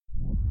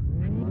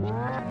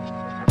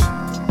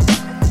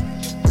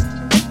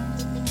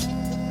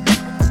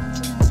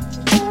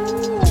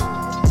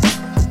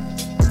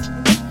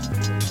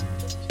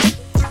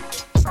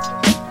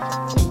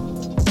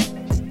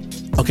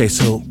Okay,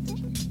 so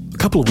a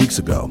couple of weeks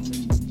ago,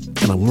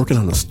 and I'm working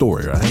on a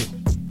story, right?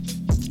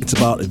 It's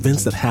about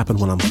events that happened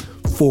when I'm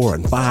 4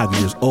 and 5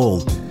 years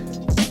old,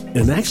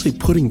 and actually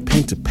putting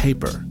pen to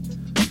paper.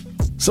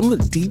 Some of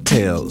the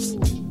details,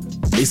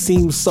 they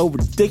seem so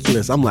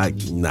ridiculous. I'm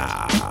like,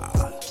 nah,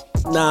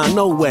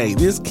 no way.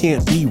 This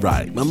can't be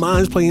right. My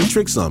mind's playing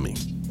tricks on me.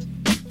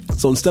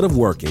 So instead of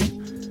working,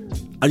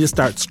 I just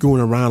start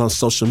screwing around on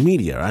social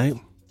media, right?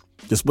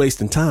 Just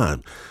wasting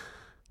time.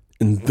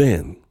 And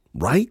then,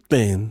 right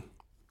then,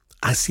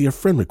 I see a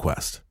friend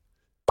request.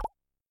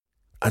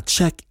 I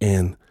check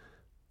and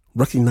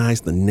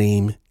recognize the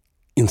name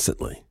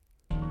instantly.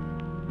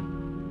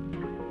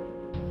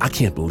 I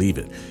can't believe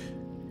it.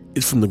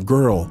 It's from the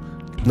girl,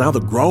 now the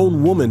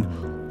grown woman,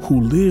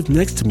 who lived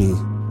next to me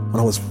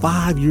when I was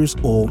 5 years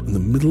old in the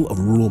middle of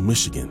rural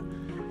Michigan.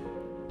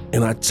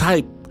 And I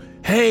type,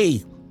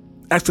 "Hey!"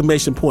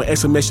 exclamation point.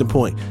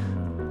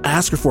 I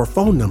ask her for a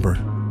phone number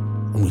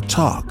and we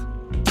talk.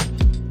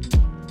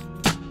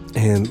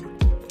 And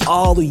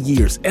all the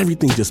years,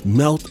 everything just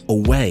melt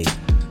away.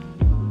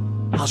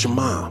 "How's your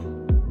mom?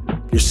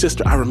 Your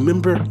sister? I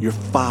remember your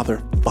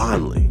father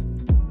fondly."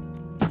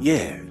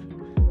 Yeah.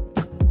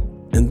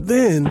 And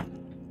then,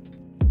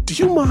 do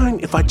you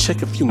mind if I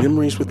check a few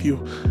memories with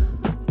you?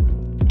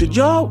 Did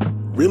y'all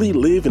really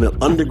live in an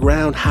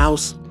underground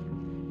house?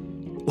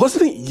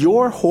 Wasn't it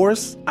your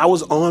horse I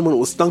was on when it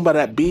was stung by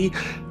that bee?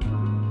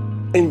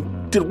 And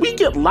did we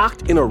get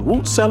locked in a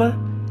root cellar?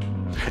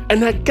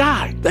 And that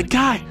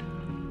guy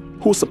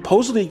who was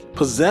supposedly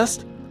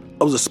possessed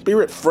of the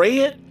spirit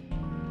Fred?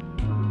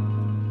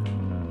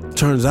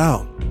 Turns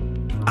out,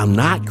 I'm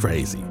not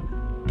crazy.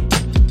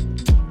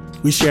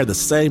 We share the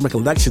same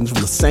recollections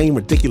from the same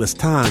ridiculous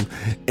time,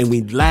 and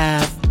we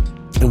laugh,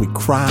 and we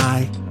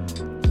cry,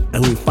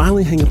 and when we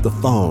finally hang up the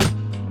phone,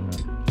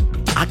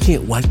 I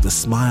can't wipe the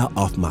smile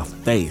off my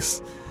face.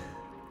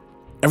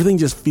 Everything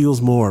just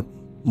feels more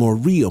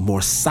real,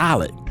 more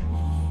solid.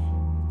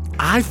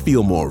 I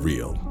feel more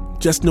real,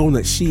 just knowing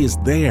that she is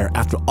there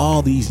after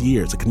all these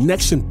years. The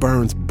connection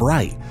burns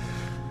bright.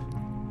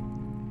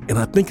 And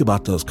I think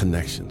about those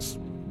connections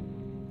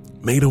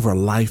made over a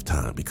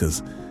lifetime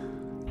because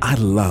I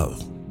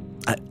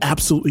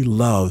absolutely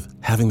love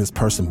having this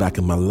person back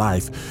in my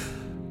life.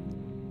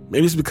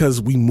 Maybe it's because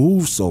we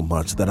move so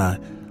much that I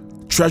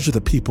treasure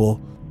the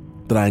people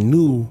that I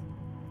knew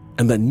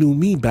and that knew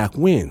me back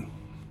when.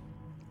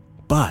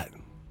 But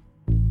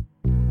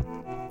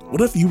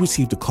what if you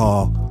received a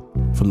call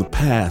from the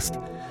past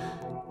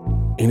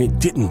and it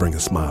didn't bring a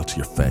smile to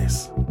your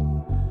face?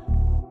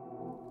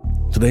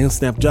 Today on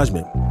Snap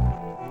Judgment,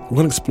 we're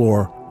going to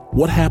explore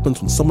what happens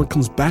when someone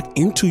comes back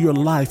into your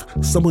life,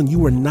 someone you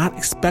were not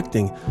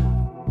expecting.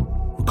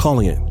 We're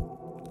calling it,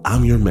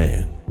 "I'm Your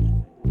Man."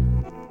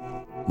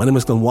 My name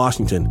is Glenn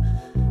Washington.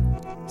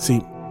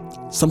 See,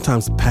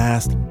 sometimes the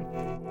past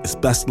is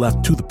best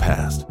left to the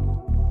past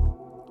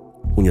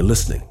when you're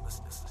listening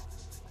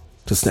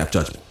to Snap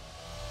Judgment.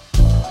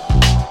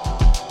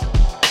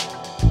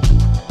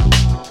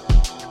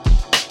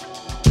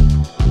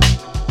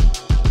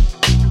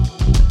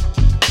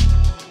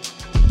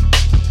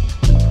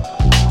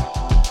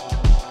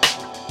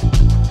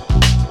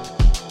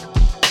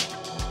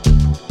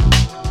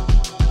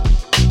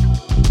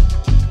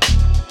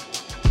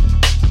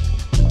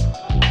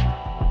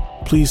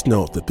 Please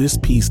note that this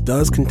piece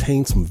does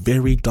contain some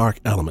very dark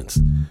elements.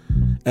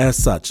 As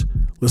such,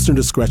 listener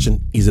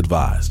discretion is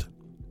advised.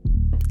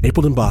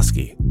 April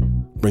Demboski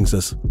brings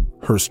us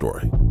her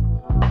story.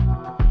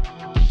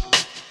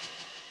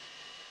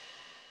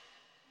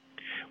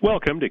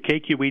 Welcome to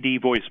KQED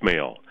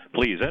voicemail.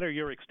 Please enter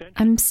your extension.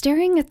 I'm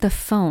staring at the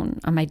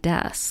phone on my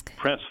desk.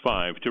 Press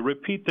 5 to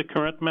repeat the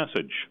current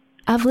message.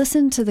 I've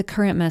listened to the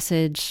current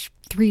message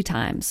 3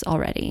 times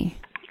already.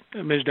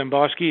 Ms.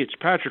 Demboski, it's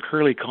Patrick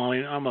Hurley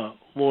calling. I'm a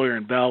lawyer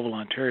in Belleville,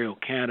 Ontario,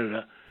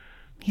 Canada.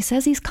 He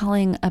says he's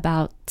calling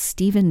about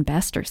Stephen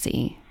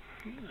Bestersea.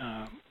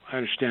 I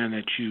understand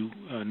that you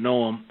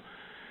know him,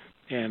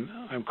 and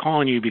I'm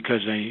calling you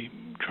because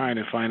I'm trying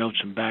to find out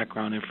some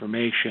background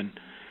information.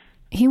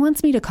 He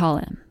wants me to call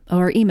him,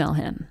 or email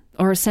him,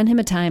 or send him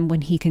a time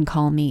when he can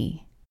call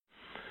me.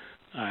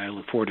 I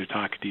look forward to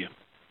talking to you.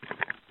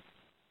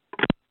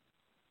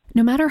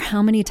 No matter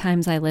how many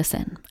times I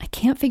listen, I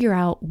can't figure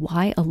out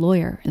why a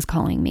lawyer is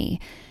calling me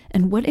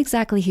and what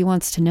exactly he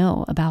wants to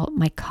know about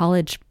my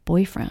college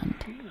boyfriend.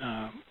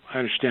 I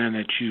understand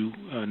that you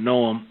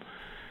know him.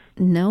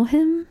 Know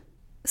him?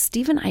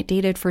 Steve and I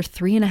dated for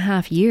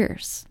 3.5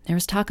 years. There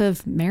was talk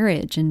of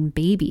marriage and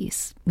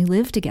babies. We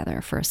lived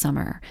together for a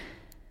summer.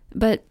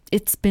 But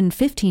it's been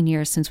 15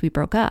 years since we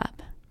broke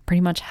up.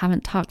 Pretty much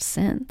haven't talked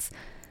since.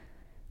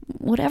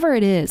 Whatever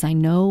it is I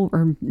know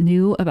or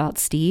knew about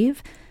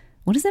Steve,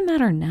 what does it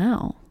matter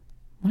now?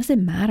 What does it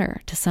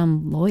matter to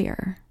some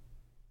lawyer?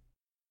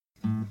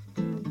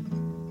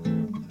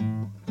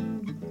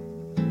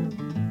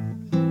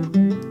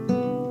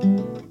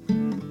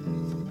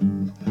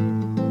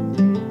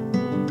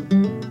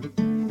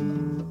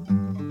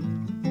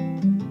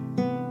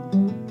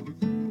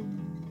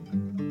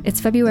 It's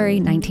February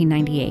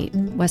 1998.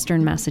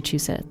 Western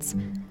Massachusetts.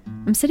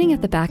 I'm sitting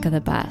at the back of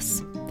the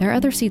bus. There are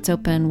other seats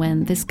open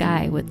when this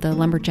guy with the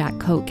lumberjack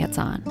coat gets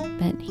on,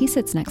 but he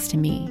sits next to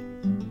me.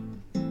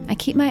 I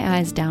keep my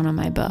eyes down on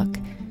my book.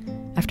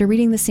 After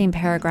reading the same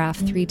paragraph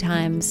 3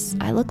 times,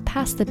 I look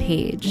past the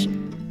page.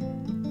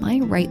 My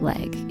right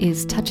leg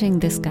is touching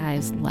this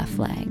guy's left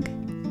leg.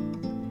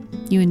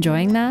 "You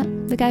enjoying that?"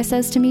 the guy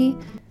says to me,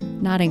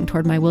 nodding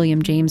toward my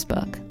William James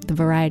book, The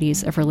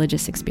Varieties of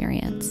Religious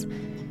Experience.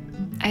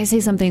 I say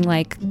something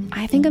like,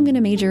 "I think I'm going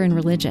to major in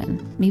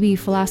religion, maybe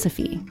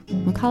philosophy.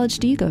 What college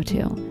do you go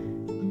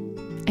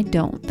to?" "I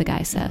don't," the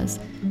guy says.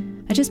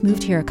 "I just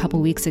moved here a couple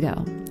weeks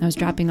ago. I was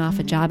dropping off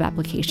a job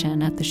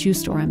application at the shoe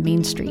store on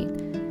Main Street."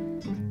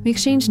 We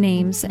exchange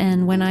names,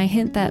 and when I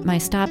hint that my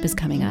stop is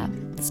coming up,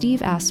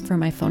 Steve asks for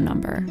my phone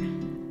number.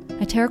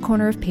 I tear a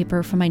corner of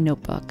paper from my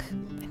notebook.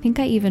 I think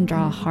I even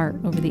draw a heart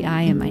over the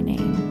I in my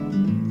name.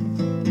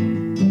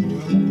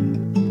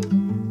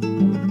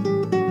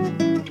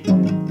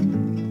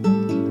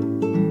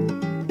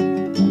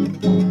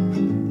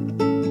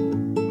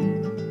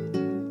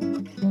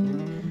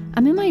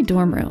 I'm in my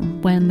dorm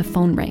room when the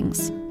phone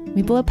rings.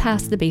 We blow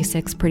past the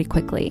basics pretty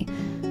quickly.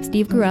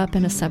 Steve grew up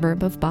in a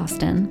suburb of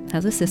Boston,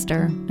 has a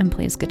sister, and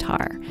plays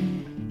guitar.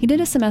 He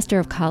did a semester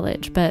of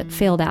college, but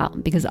failed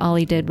out because all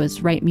he did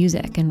was write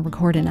music and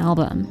record an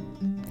album.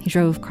 He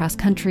drove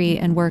cross-country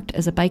and worked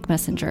as a bike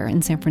messenger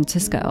in San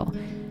Francisco.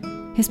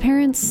 His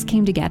parents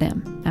came to get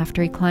him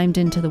after he climbed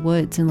into the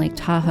woods in Lake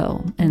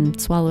Tahoe and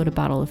swallowed a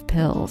bottle of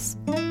pills.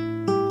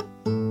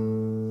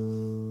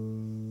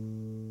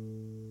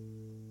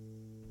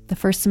 The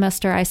first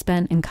semester I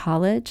spent in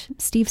college,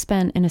 Steve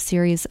spent in a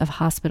series of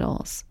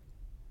hospitals.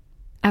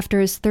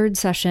 After his 3rd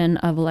session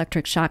of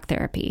electric shock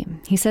therapy,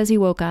 he says he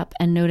woke up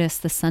and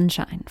noticed the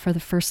sunshine for the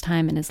first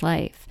time in his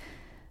life.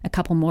 A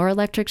couple more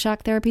electric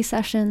shock therapy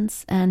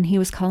sessions, and he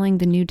was calling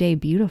the new day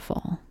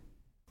beautiful.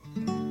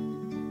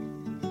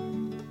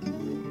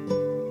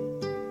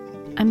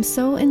 I'm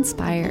so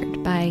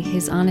inspired by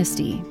his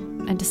honesty,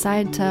 I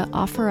decide to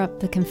offer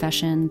up the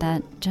confession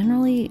that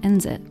generally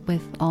ends it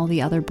with all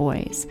the other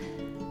boys.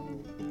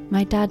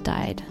 My dad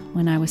died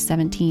when I was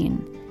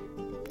 17.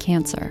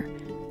 Cancer.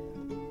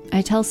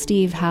 I tell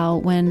Steve how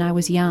when I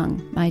was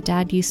young, my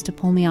dad used to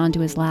pull me onto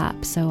his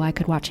lap so I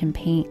could watch him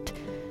paint,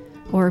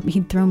 or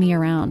he'd throw me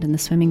around in the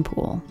swimming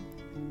pool.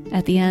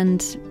 At the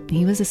end,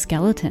 he was a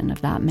skeleton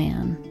of that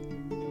man.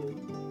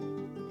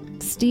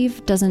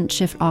 Steve doesn't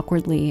shift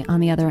awkwardly on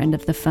the other end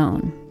of the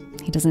phone.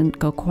 He doesn't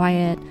go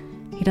quiet.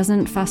 He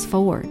doesn't fast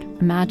forward,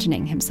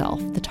 imagining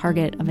himself the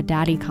target of a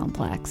daddy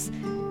complex.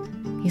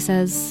 He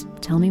says,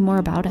 "Tell me more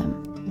about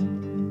him."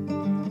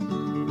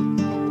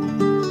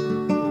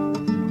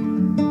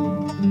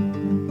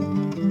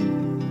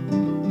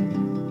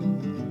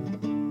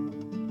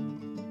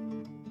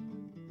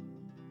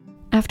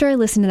 After I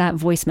listen to that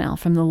voicemail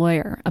from the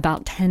lawyer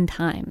about 10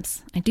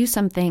 times, I do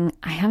something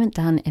I haven't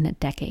done in a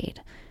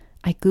decade.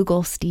 I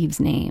Google Steve's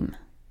name.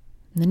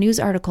 The news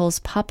articles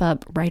pop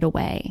up right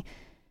away.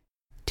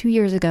 2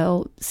 years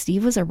ago,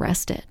 Steve was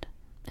arrested,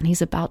 and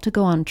he's about to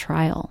go on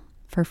trial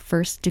for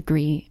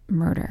first-degree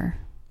murder.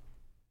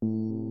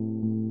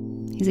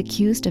 He's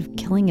accused of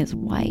killing his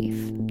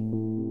wife.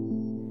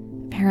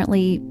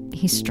 Apparently,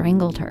 he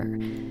strangled her,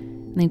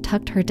 and they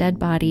tucked her dead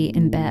body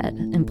in bed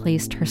and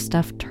placed her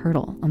stuffed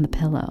turtle on the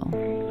pillow.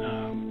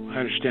 I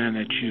understand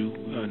that you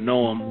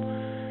know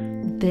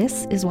him.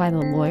 This is why the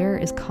lawyer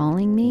is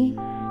calling me?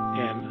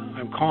 And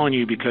I'm calling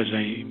you because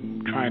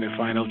I'm trying to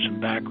find out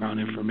some background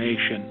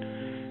information.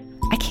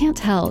 I can't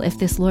tell if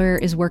this lawyer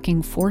is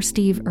working for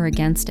Steve or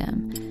against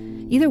him.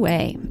 Either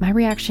way, my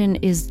reaction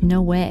is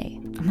no way.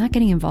 I'm not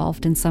getting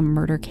involved in some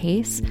murder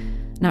case,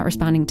 not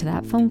responding to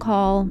that phone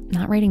call,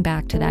 not writing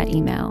back to that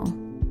email.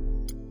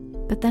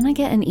 But then I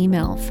get an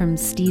email from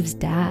Steve's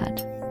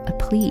dad, a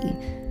plea.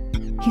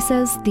 He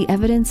says the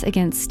evidence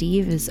against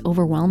Steve is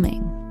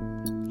overwhelming.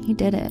 He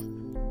did it.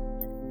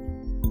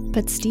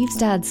 But Steve's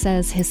dad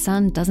says his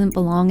son doesn't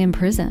belong in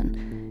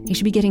prison. He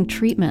should be getting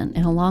treatment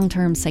in a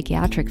long-term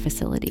psychiatric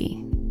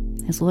facility.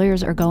 His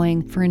lawyers are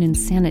going for an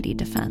insanity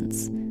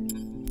defense.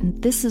 And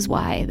this is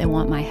why they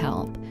want my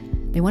help.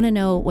 They want to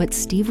know what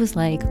Steve was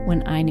like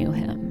when I knew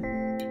him.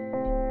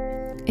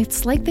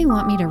 It's like they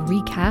want me to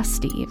recast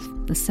Steve,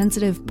 the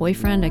sensitive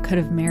boyfriend I could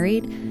have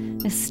married,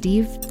 as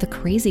Steve, the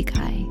crazy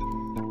guy.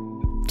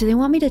 Do they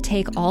want me to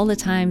take all the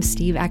times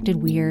Steve acted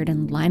weird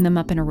and line them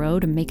up in a row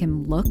to make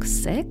him look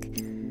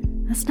sick?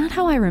 That's not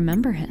how I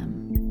remember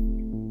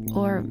him.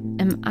 Or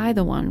am I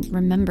the one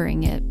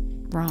remembering it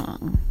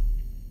wrong?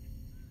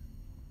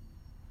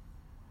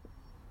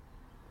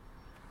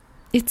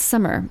 It's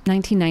summer,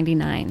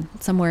 1999,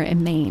 somewhere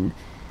in Maine.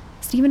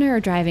 Steve and I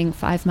are driving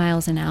 5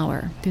 miles an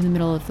hour through the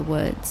middle of the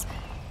woods.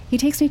 He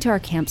takes me to our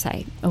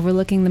campsite,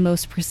 overlooking the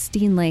most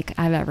pristine lake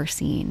I've ever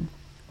seen.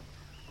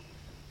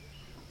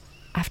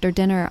 After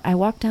dinner, I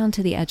walk down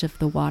to the edge of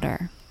the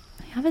water.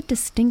 I have a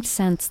distinct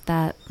sense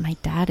that my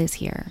dad is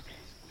here.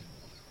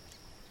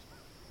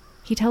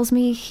 He tells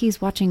me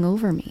he's watching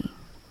over me.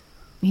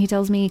 He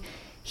tells me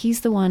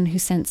he's the one who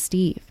sent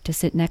Steve to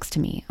sit next to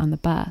me on the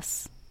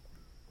bus.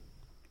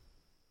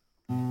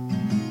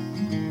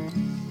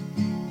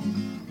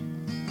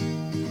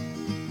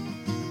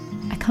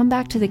 come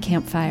back to the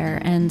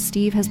campfire, and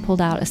Steve has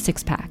pulled out a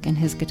six-pack and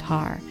his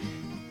guitar.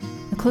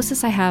 The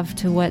closest I have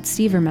to what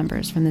Steve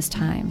remembers from this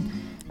time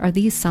are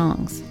these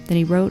songs that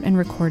he wrote and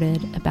recorded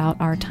about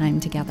our time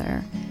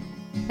together.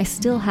 I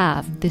still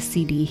have this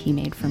CD he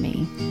made for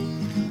me.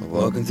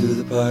 Walking through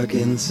the park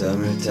in the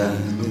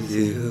summertime with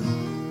you.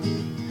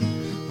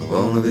 I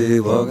wanna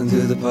be walking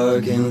through the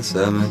park in the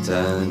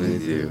summertime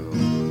with you.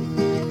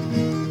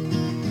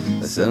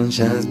 The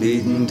sunshine's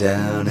beating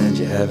down and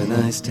you have a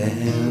nice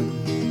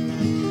tan.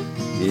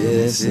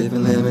 Yeah,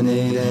 sipping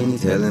lemonade and you're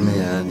telling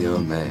me I'm your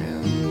man.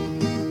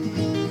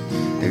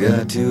 I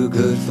got two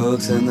good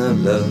folks and they'll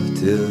love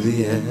till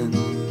the end.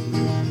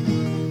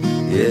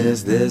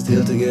 Yes, they're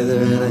still together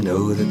and I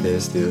know that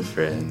they're still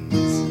friends.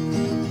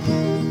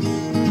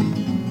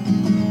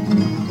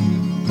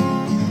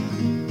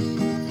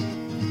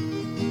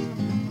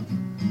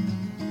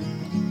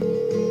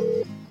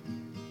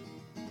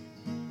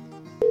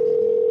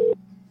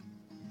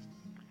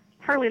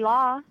 Hurley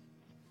Law.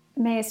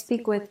 May I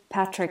speak with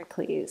Patrick,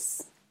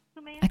 please?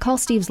 I call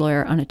Steve's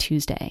lawyer on a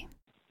Tuesday.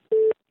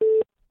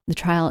 The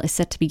trial is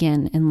set to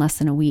begin in less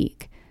than a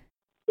week.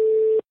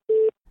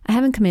 I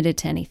haven't committed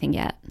to anything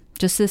yet,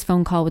 just this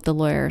phone call with the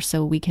lawyer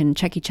so we can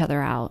check each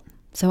other out,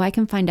 so I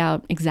can find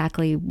out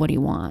exactly what he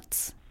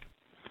wants.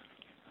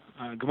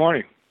 Good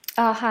morning.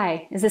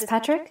 Hi, is this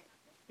Patrick?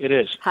 It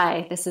is.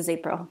 Hi, this is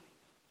April.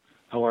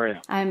 How are you?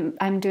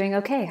 I'm doing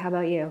okay. How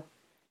about you?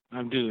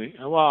 I'm doing,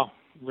 well,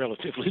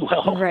 relatively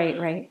well.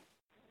 Right.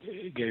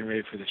 Getting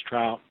ready for this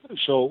trial.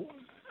 So,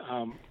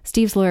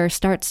 Steve's lawyer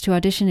starts to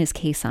audition his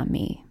case on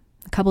me.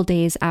 A couple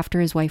days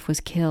after his wife was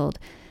killed,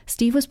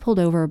 Steve was pulled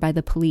over by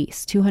the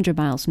police 200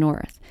 miles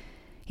north.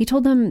 He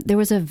told them there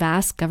was a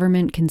vast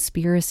government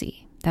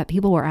conspiracy, that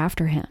people were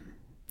after him.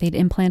 They'd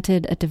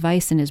implanted a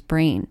device in his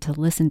brain to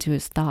listen to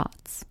his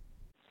thoughts.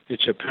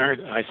 It's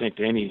apparent, I think,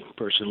 to any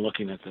person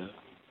looking at the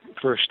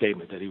first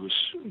statement that he was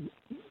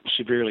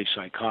severely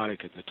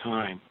psychotic at the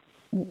time.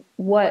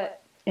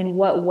 In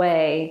what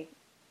way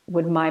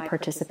would my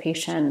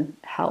participation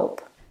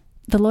help?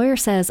 The lawyer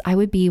says I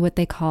would be what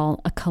they call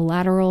a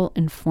collateral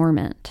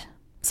informant,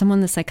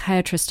 someone the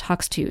psychiatrist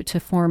talks to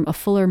form a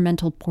fuller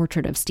mental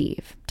portrait of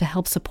Steve to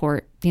help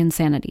support the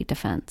insanity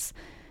defense.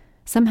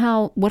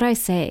 Somehow, what I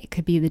say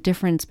could be the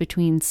difference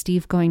between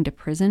Steve going to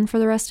prison for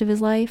the rest of his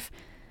life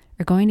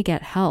or going to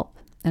get help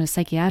at a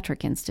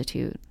psychiatric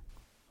institute.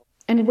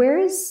 And where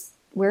is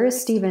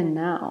Steven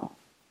now?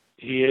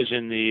 He is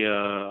in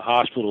the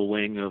hospital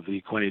wing of the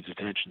Quincy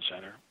Detention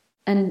Center.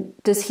 And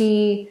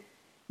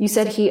you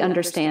said he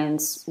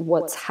understands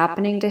what's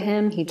happening to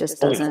him, he just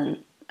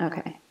doesn't,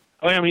 okay.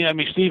 Oh, I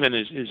mean, Steven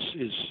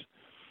is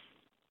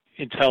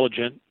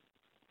intelligent,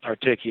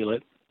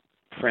 articulate,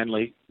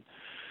 friendly,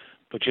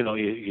 but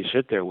you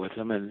sit there with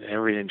him and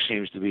everything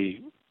seems to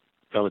be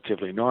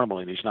relatively normal,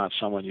 and he's not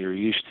someone you're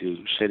used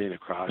to sitting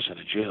across in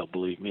a jail,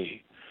 believe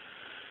me.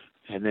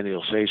 And then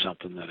he'll say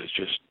something that is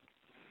just,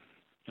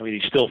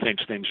 he still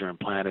thinks things are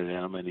implanted in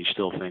him, and he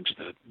still thinks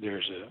that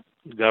there's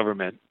a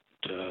government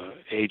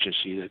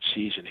agency that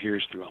sees and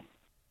hears through him.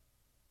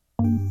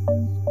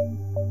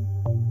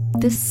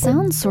 This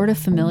sounds sort of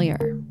familiar.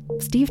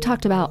 Steve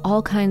talked about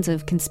all kinds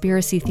of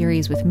conspiracy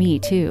theories with me,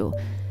 too.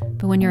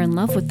 But when you're in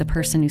love with the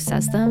person who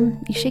says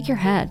them, you shake your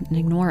head and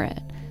ignore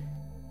it.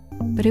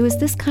 But it was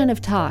this kind of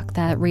talk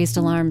that raised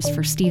alarms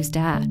for Steve's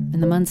dad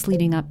in the months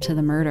leading up to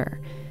the murder.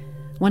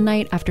 One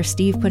night after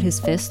Steve put his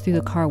fist through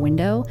the car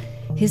window,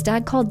 his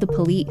dad called the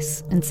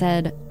police and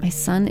said, "My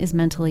son is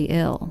mentally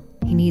ill.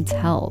 He needs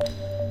help."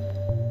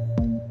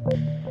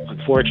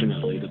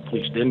 Unfortunately, the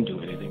police didn't do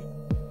anything.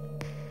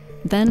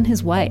 Then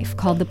his wife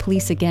called the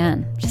police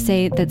again to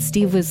say that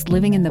Steve was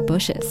living in the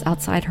bushes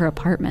outside her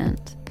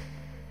apartment.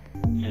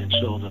 And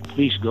so the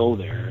police go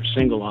there, a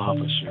single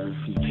officer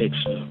who takes,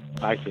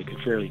 I think, a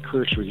fairly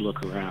cursory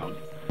look around,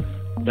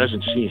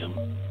 doesn't see him,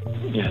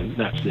 and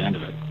that's the end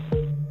of it.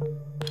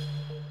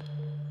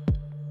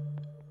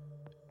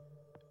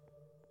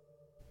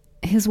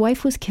 His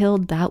wife was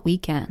killed that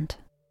weekend.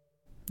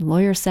 The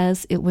lawyer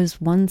says it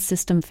was one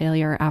system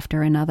failure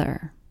after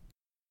another.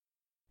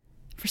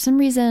 For some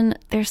reason,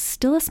 there's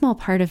still a small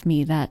part of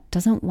me that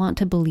doesn't want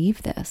to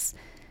believe this.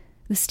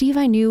 The Steve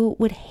I knew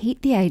would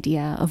hate the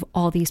idea of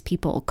all these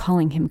people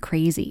calling him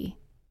crazy.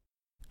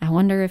 I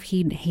wonder if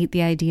he'd hate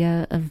the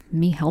idea of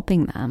me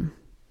helping them.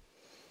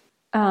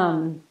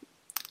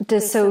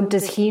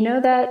 Does he know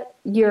that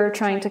you're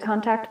trying to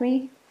contact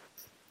me?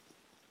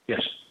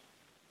 Yes.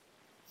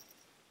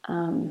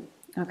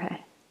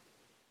 Okay.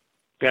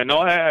 Yeah, no,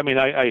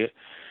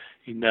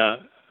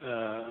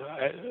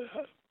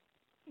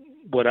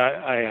 what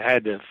I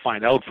had to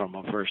find out from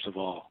him, first of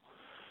all,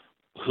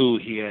 who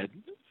he had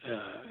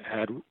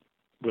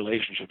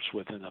relationships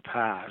with in the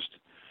past,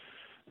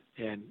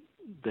 and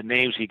the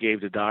names he gave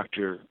the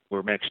doctor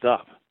were mixed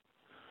up.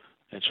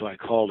 And so I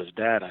called his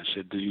dad. I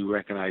said, "Do you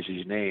recognize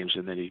these names?"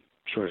 And then he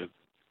sort of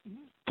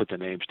put the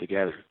names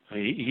together.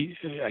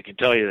 I can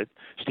tell you that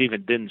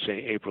Stephen didn't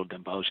say April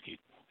Dembowski.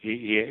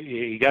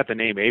 He got the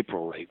name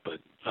April right, but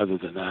other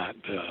than that,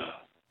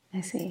 I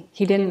see.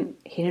 He didn't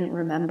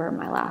remember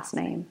my last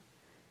name.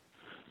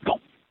 No.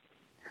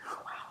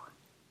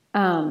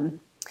 Oh,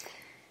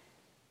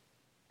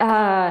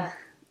 wow.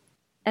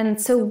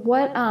 And so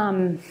what,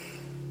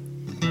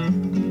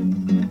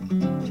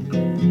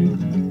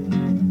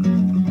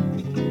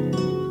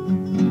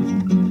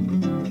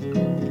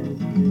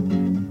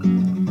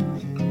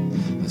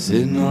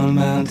 Sitting on a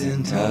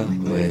mountain top,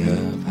 way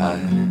up high,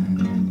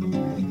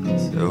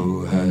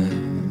 so high,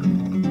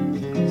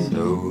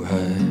 so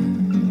high.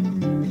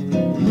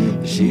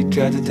 She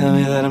tried to tell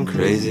me that I'm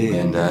crazy,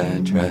 and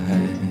I tried.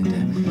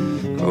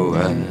 Oh,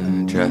 I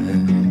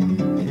tried.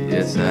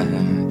 Yes, I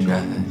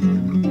tried.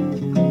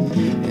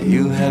 And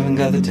you haven't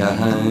got the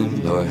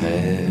time, nor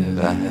have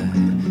I,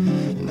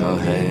 nor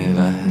have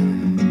I,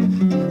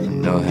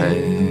 nor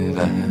have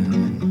I.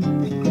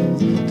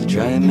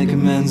 Try and make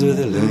amends with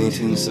a Looney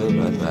Tune, so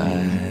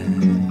bye-bye,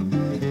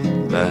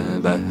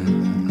 bye-bye,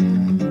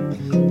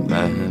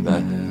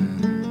 bye-bye.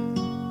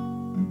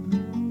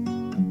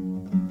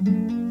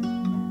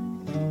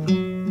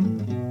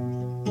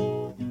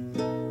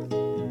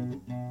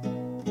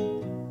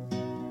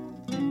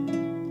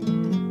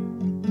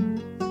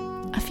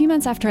 A few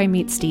months after I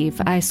meet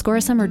Steve, I score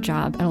a summer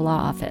job at a law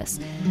office.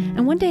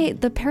 And one day,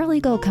 the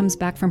paralegal comes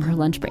back from her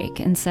lunch break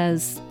and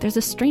says, there's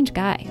a strange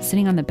guy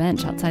sitting on the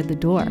bench outside the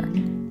door.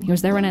 He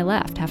was there when I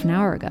left half an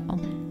hour ago.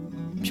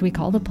 Should we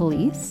call the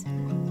police?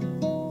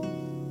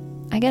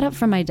 I get up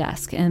from my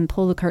desk and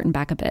pull the curtain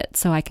back a bit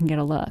so I can get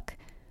a look.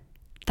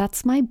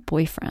 That's my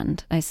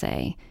boyfriend, I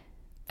say.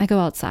 I go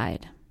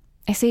outside.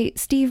 I say,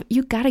 Steve,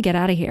 you gotta get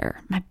out of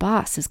here. My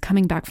boss is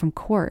coming back from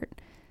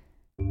court.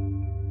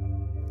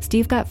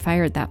 Steve got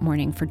fired that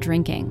morning for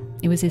drinking.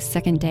 It was his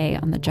second day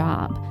on the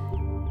job.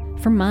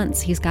 For months,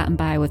 he's gotten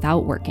by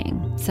without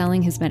working,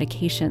 selling his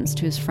medications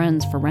to his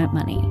friends for rent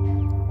money.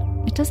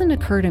 It doesn't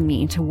occur to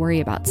me to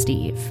worry about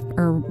Steve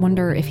or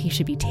wonder if he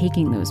should be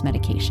taking those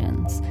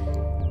medications.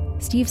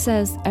 Steve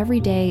says every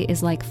day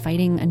is like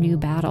fighting a new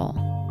battle,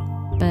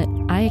 but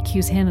I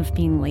accuse him of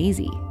being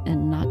lazy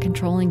and not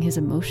controlling his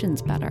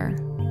emotions better.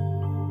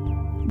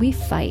 We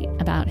fight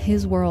about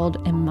his world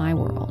and my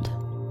world.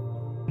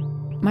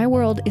 My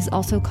world is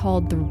also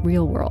called the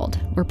real world,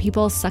 where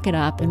people suck it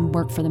up and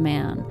work for the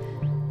man.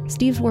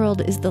 Steve's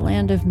world is the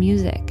land of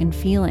music and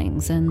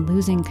feelings and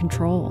losing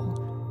control.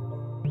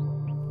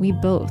 We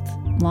both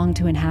long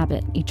to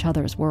inhabit each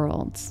other's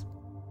worlds.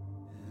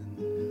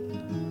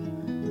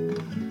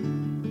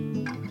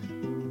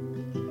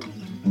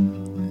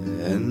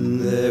 And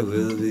there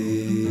will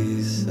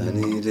be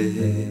sunny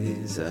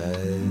days,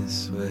 I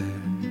swear.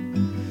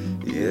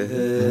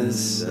 Yes,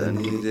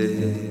 sunny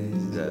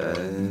days,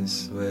 I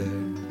swear.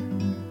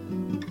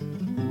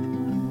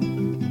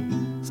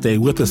 Stay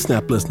with us,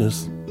 Snap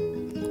listeners.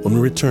 When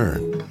we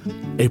return,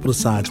 April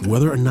decides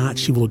whether or not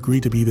she will agree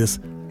to be this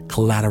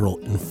collateral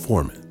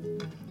informant.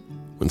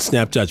 When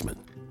Snap Judgment,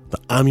 the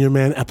I'm Your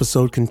Man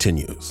episode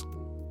continues.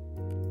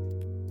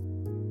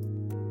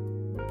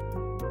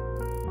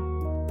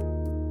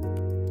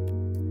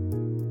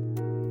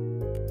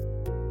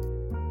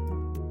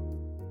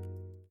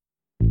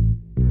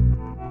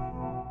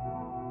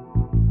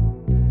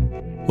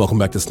 Welcome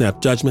back to Snap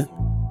Judgment.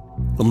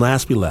 When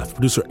last we left,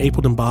 producer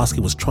April Dembosky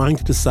was trying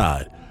to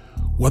decide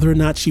whether or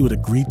not she would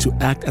agree to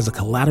act as a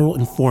collateral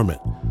informant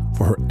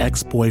for her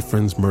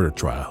ex-boyfriend's murder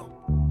trial.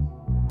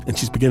 And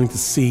she's beginning to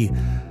see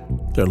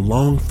their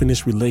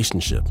long-finished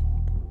relationship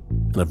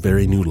in a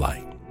very new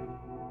light.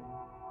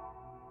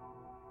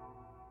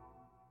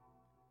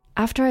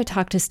 After I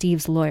talk to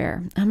Steve's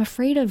lawyer, I'm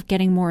afraid of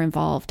getting more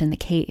involved in the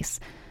case.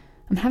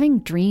 I'm having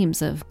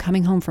dreams of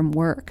coming home from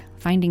work,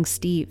 finding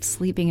Steve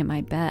sleeping in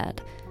my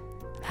bed.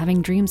 I'm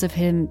having dreams of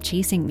him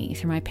chasing me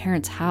through my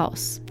parents'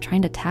 house,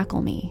 trying to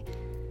tackle me.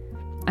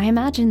 I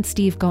imagine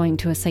Steve going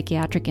to a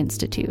psychiatric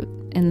institute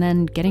and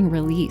then getting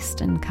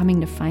released and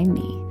coming to find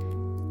me.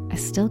 I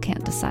still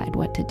can't decide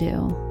what to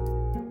do.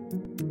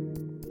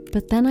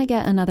 But then I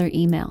get another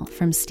email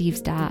from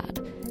Steve's dad.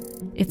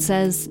 It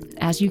says,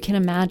 as you can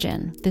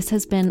imagine, this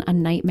has been a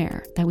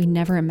nightmare that we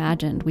never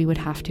imagined we would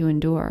have to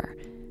endure.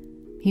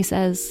 He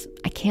says,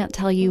 I can't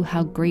tell you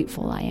how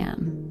grateful I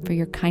am for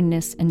your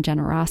kindness and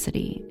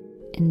generosity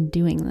in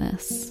doing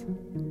this.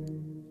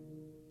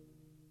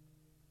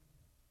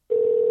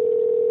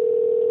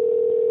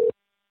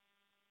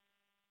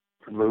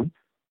 Bloom?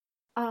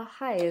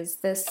 Hi, is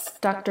this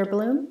Dr.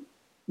 Bloom?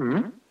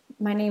 Mm-hmm.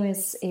 My name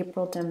is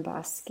April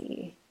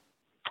Dembosky.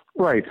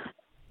 Right.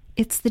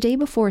 It's the day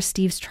before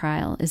Steve's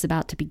trial is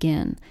about to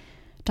begin.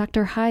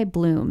 Dr. Hy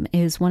Bloom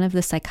is one of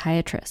the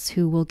psychiatrists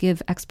who will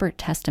give expert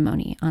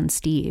testimony on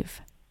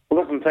Steve.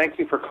 Well, listen, thank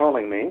you for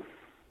calling me.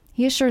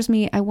 He assures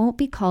me I won't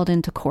be called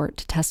into court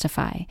to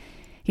testify.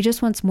 He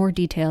just wants more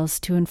details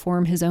to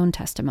inform his own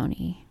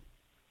testimony.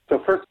 So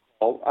first of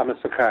all, I'm a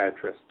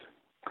psychiatrist.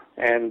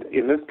 And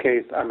in this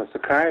case, I'm a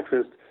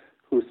psychiatrist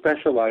who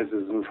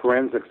specializes in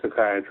forensic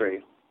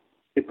psychiatry.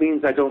 It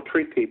means I don't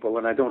treat people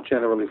and I don't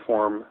generally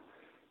form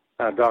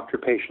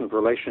doctor-patient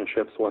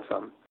relationships with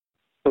them.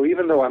 So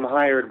even though I'm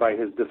hired by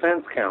his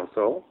defense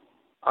counsel,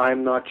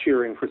 I'm not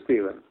cheering for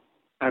Stephen.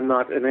 I'm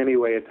not in any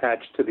way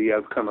attached to the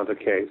outcome of the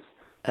case.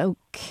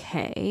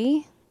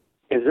 Okay.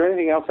 Is there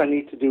anything else I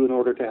need to do in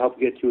order to help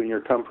get you in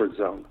your comfort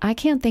zone? I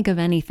can't think of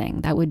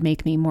anything that would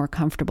make me more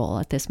comfortable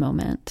at this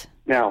moment.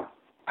 Now,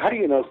 how do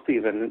you know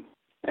Stephen,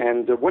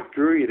 and what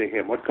drew you to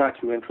him? What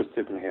got you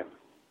interested in him?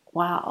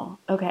 Wow.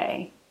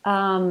 Okay.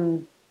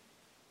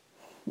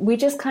 We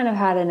just kind of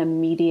had an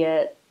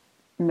immediate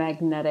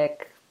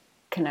magnetic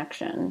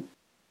connection.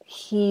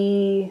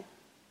 He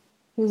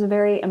was a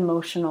very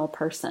emotional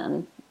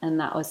person, and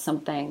that was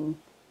something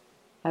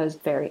I was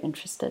very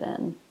interested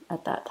in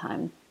at that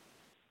time.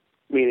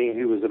 Meaning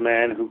he was a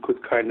man who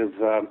could kind of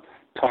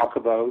talk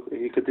about,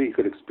 he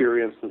could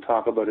experience and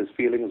talk about his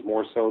feelings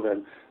more so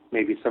than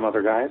maybe some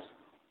other guys?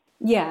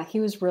 Yeah, he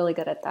was really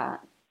good at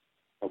that.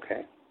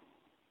 Okay.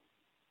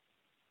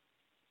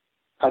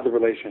 How'd the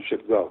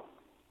relationship go?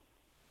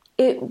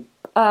 It,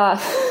 I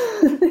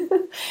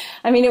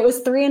mean, it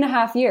was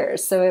 3.5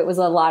 years, so it was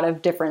a lot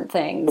of different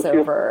things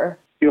over.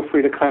 Feel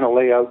free to kind of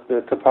lay out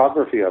the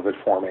topography of it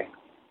for me.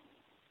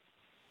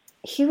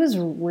 He was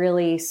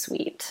really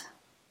sweet.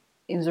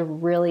 He was a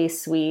really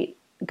sweet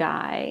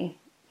guy.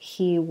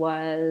 He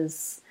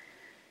was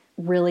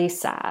really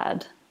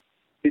sad.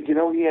 Did you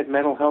know he had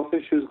mental health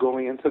issues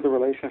going into the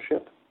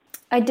relationship?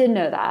 I did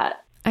know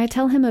that. I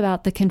tell him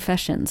about the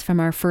confessions from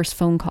our first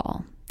phone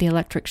call, the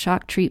electric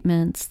shock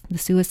treatments, the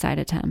suicide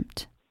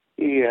attempt.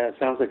 Yeah, it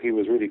sounds like he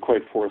was really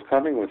quite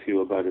forthcoming with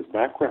you about his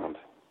background.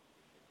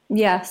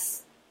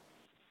 Yes.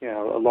 Yeah,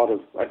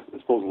 I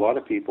suppose a lot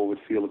of people would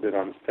feel a bit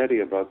unsteady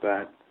about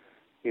that,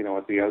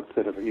 at the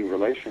outset of a new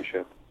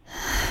relationship.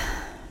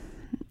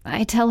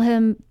 I tell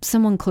him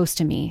someone close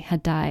to me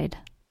had died.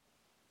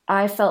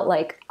 I felt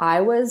like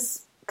I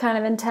was kind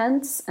of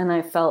intense, and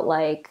I felt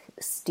like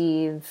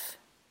Steve,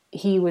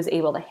 he was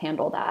able to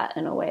handle that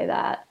in a way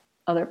that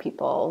other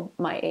people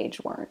my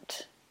age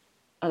weren't.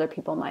 Other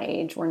people my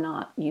age were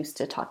not used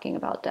to talking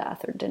about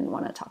death or didn't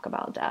want to talk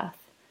about death.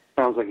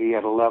 Sounds like he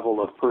had a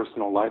level of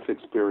personal life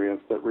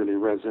experience that really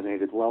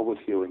resonated well with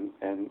you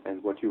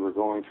and what you were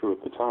going through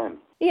at the time.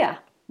 Yeah,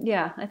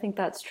 I think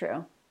that's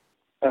true.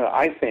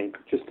 I think,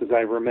 just as I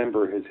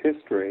remember his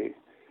history,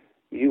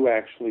 you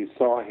actually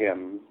saw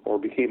him or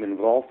became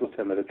involved with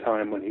him at a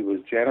time when he was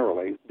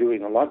generally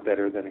doing a lot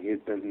better than he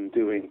had been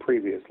doing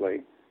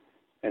previously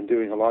and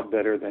doing a lot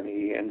better than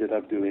he ended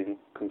up doing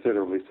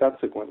considerably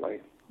subsequently.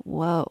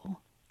 Whoa,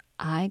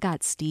 I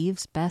got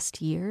Steve's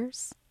best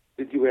years?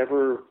 Did you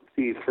ever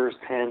see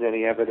firsthand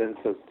any evidence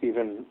of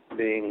Stephen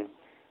being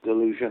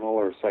delusional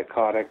or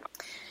psychotic?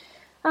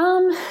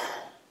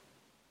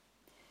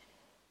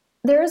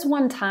 There is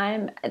one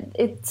time,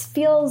 it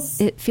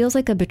feels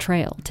like a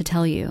betrayal to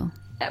tell you.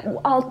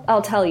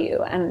 I'll tell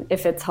you, and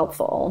if it's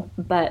helpful,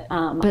 but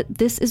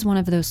this is one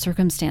of those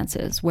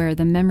circumstances where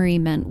the memory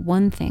meant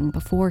one thing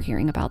before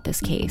hearing about this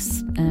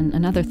case and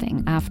another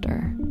thing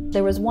after.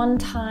 There was one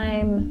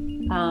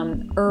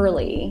time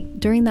early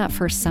during that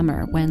first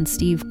summer when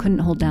Steve couldn't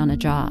hold down a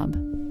job.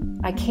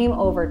 I came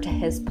over to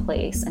his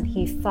place, and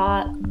he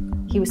thought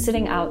he was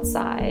sitting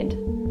outside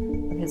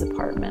of his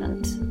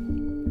apartment.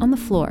 On the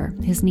floor,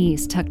 his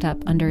knees tucked up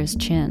under his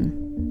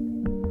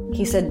chin.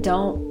 He said,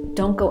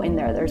 Don't go in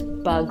there. There's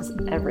bugs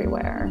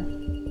everywhere.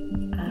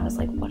 And I was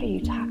like, what are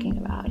you talking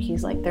about?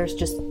 He's like, there's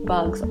just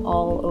bugs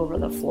all over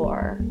the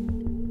floor.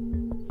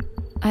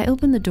 I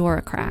open the door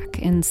a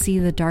crack and see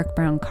the dark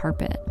brown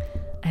carpet.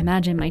 I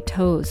imagine my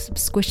toes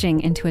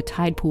squishing into a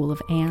tide pool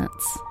of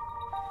ants.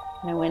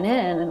 And I went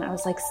in and I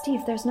was like,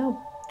 Steve, there's no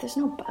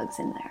bugs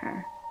in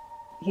there.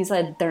 He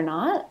said, they're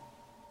not?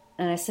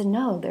 And I said,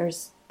 no,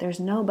 there's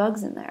no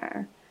bugs in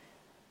there.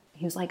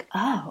 He was like,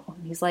 oh.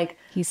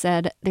 He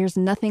said, there's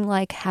nothing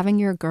like having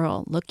your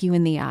girl look you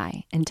in the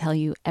eye and tell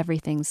you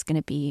everything's going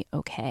to be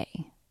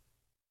okay.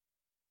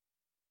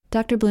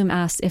 Dr. Bloom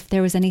asked if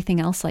there was anything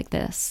else like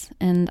this,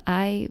 and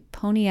I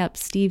pony up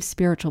Steve's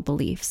spiritual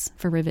beliefs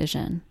for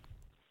revision.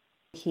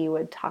 He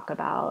would talk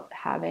about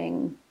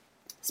having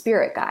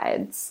spirit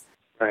guides.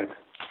 Right.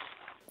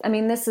 I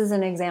mean, this is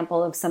an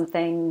example of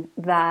something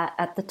that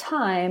at the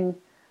time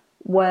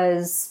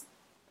was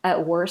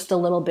at worst a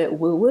little bit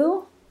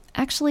woo-woo.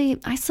 Actually,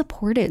 I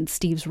supported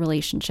Steve's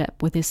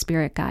relationship with his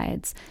spirit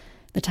guides.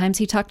 The times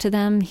he talked to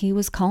them, he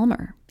was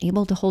calmer,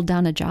 able to hold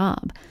down a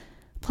job.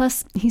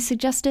 Plus, he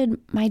suggested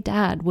my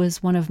dad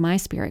was one of my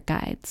spirit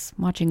guides,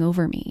 watching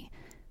over me.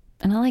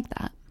 And I like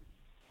that.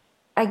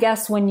 I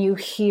guess when you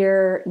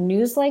hear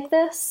news like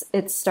this,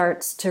 it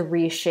starts to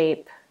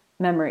reshape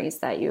memories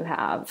that you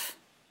have.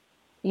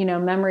 You know,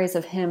 memories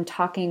of him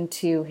talking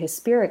to his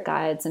spirit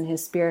guides and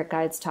his spirit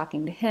guides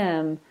talking to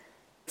him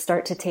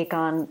start to take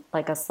on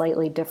like a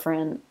slightly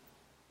different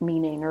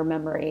meaning or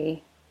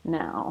memory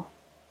now.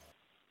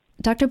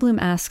 Dr. Bloom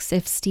asks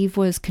if Steve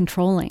was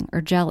controlling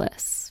or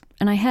jealous,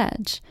 and I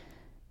hedge.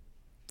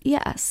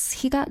 Yes,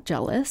 he got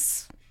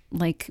jealous,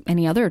 like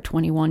any other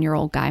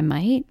 21-year-old guy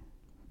might.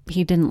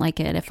 He didn't like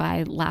it if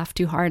I laughed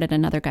too hard at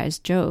another guy's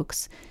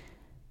jokes.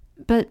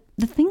 But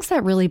the things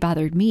that really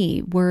bothered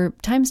me were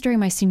times during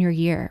my senior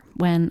year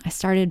when I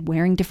started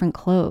wearing different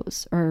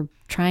clothes or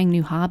trying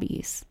new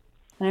hobbies.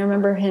 And I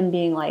remember him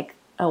being like,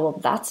 oh, well,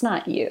 that's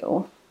not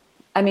you.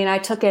 I mean, I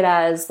took it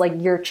as like,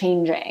 you're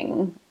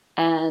changing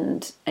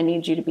and I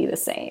need you to be the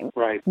same.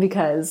 Right.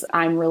 Because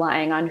I'm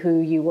relying on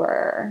who you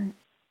were.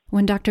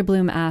 When Dr.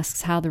 Bloom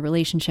asks how the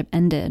relationship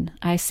ended,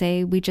 I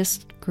say we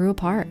just grew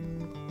apart.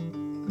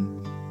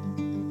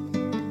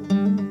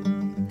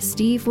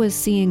 Steve was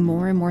seeing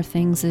more and more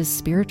things as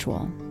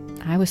spiritual.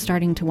 I was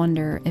starting to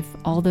wonder if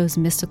all those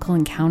mystical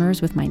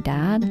encounters with my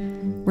dad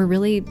were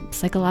really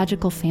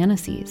psychological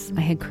fantasies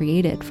I had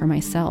created for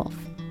myself.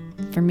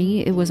 For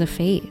me, it was a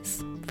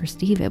phase. For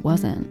Steve, it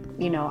wasn't.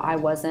 You know, I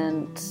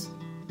wasn't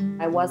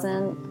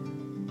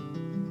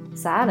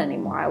sad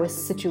anymore. I was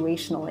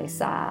situationally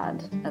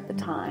sad at the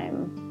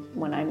time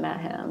when I met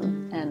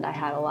him, and I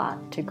had a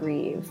lot to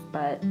grieve,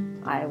 but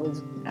I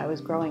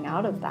was growing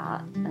out of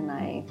that, and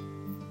I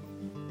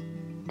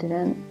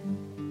didn't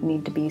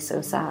need to be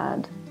so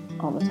sad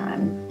all the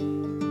time.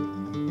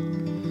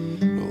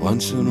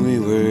 Once when we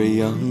were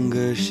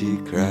younger, she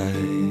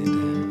cried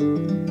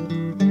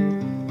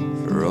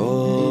for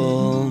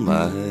all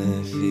my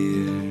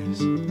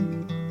fears.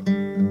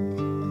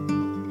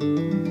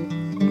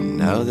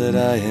 Now that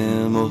I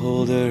am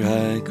older,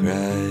 I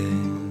cry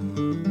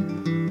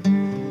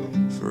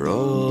for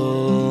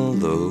all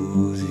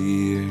those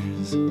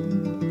years.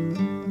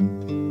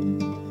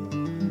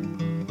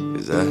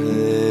 'Cause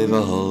I've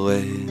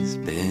always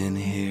been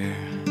here.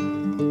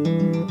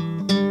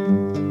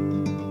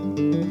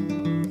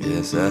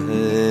 Yes,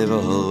 I've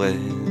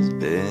always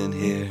been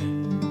here.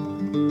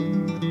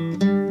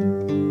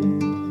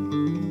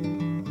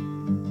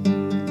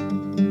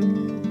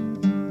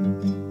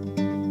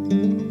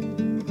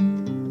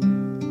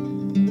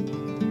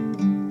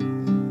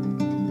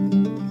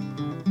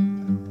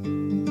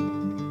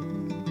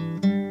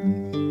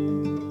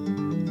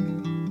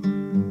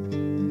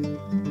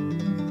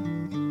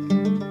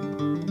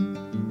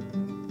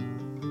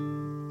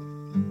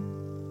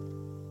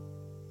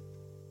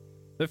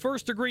 The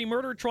first-degree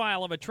murder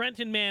trial of a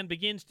Trenton man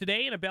begins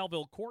today in a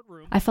Belleville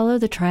courtroom. I follow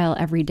the trial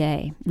every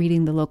day,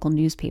 reading the local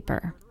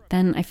newspaper.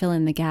 Then I fill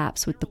in the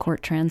gaps with the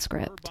court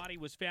transcript. Body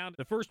was found.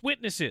 The first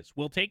witnesses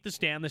will take the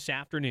stand this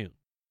afternoon.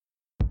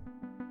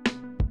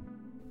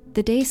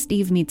 The day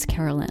Steve meets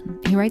Carolyn,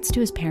 he writes to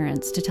his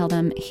parents to tell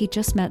them he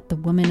just met the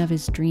woman of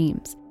his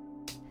dreams.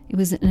 It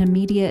was an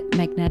immediate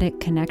magnetic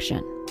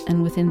connection,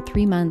 and within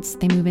 3 months,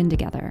 they move in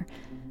together.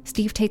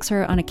 Steve takes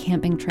her on a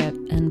camping trip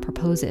and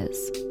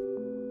proposes.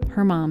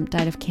 Her mom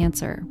died of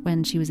cancer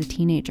when she was a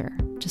teenager,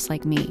 just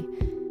like me.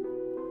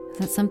 Is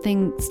that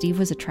something Steve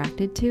was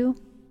attracted to?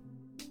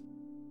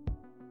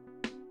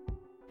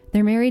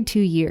 They're married 2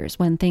 years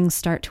when things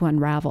start to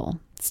unravel.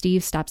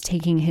 Steve stops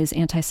taking his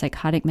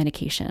antipsychotic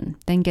medication,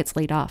 then gets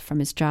laid off from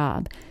his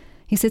job.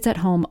 He sits at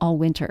home all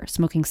winter,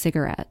 smoking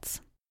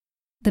cigarettes.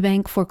 The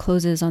bank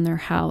forecloses on their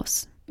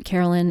house.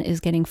 Carolyn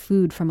is getting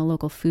food from a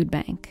local food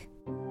bank.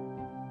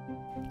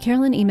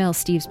 Carolyn emails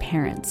Steve's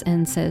parents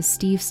and says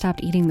Steve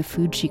stopped eating the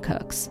food she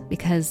cooks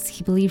because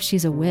he believes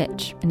she's a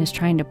witch and is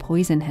trying to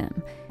poison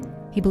him.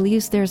 He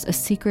believes there's a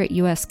secret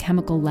U.S.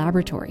 chemical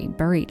laboratory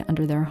buried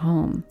under their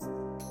home.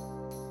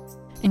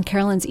 In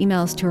Carolyn's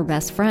emails to her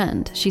best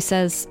friend, she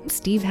says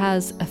Steve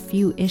has a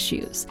few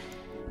issues.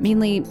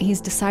 Mainly,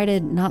 he's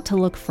decided not to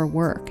look for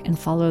work and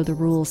follow the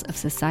rules of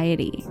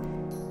society.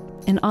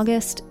 In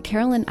August,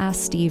 Carolyn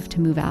asks Steve to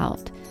move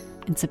out.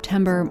 In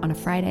September, on a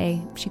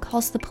Friday, she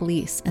calls the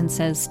police and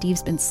says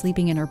Steve's been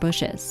sleeping in her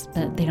bushes,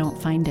 but they don't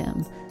find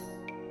him.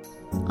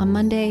 On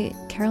Monday,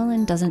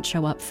 Carolyn doesn't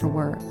show up for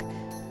work.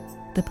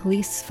 The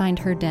police find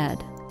her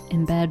dead,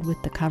 in bed with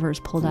the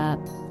covers pulled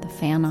up, the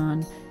fan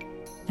on,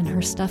 and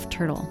her stuffed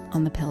turtle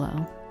on the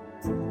pillow.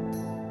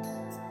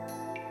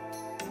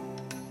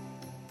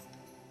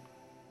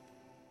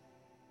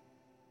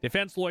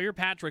 Defense lawyer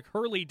Patrick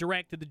Hurley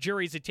directed the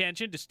jury's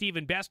attention to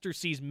Stephen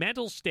Bestersee's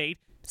mental state.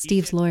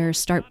 Steve's lawyers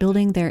start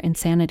building their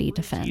insanity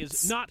defense. He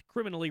is not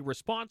criminally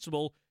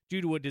responsible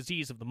due to a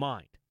disease of the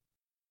mind.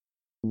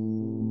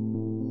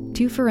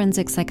 2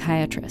 forensic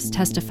psychiatrists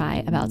testify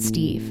about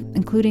Steve,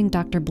 including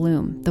Dr.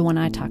 Bloom, the one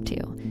I talked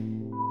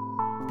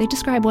to. They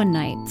describe one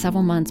night,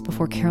 several months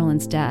before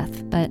Carolyn's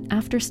death, but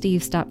after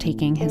Steve stopped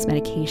taking his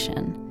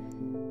medication.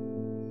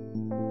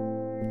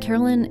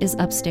 Carolyn is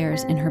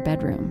upstairs in her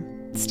bedroom.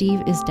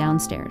 Steve is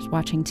downstairs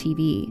watching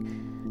TV.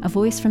 A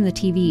voice from the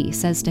TV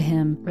says to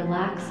him,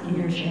 "Relax in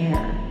your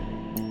chair."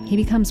 He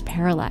becomes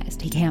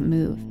paralyzed. He can't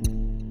move.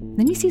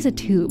 Then he sees a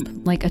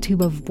tube, like a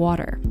tube of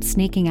water,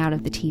 snaking out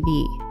of the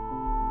TV.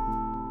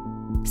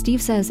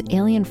 Steve says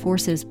alien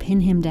forces pin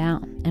him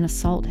down and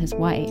assault his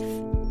wife.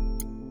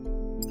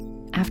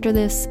 After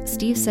this,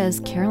 Steve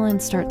says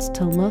Carolyn starts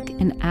to look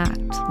and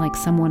act like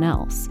someone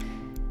else.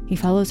 He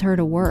follows her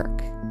to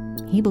work.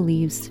 He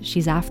believes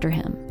she's after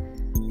him.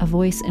 A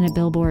voice in a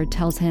billboard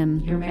tells him,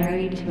 "You're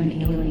married to an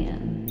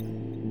alien."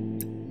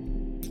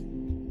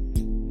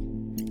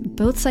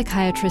 Both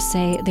psychiatrists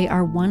say they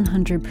are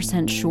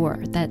 100% sure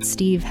that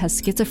Steve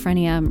has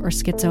schizophrenia or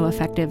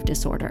schizoaffective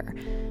disorder.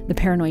 The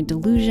paranoid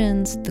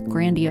delusions, the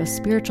grandiose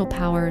spiritual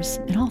powers,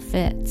 it all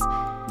fits.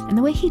 And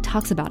the way he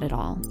talks about it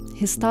all,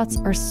 his thoughts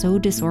are so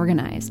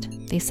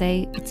disorganized. They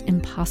say it's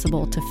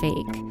impossible to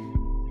fake.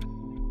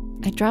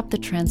 I drop the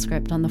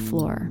transcript on the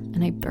floor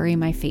and I bury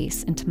my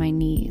face into my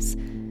knees.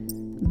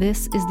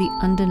 This is the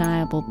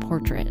undeniable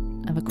portrait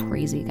of a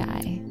crazy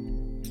guy.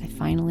 I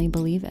finally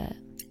believe it.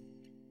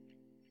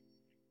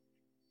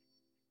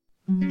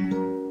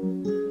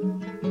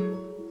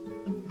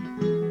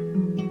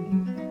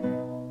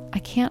 I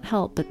can't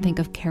help but think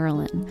of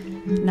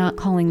Carolyn, not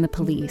calling the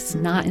police,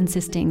 not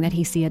insisting that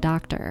he see a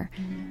doctor.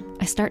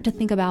 I start to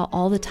think about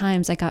all the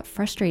times I got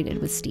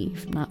frustrated with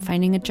Steve, not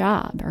finding a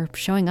job or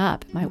showing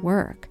up at my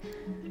work.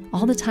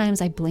 All the times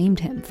I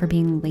blamed him for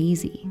being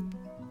lazy.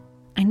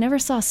 I never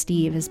saw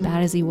Steve as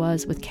bad as he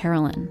was with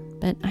Carolyn,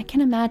 but I can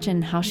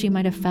imagine how she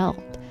might have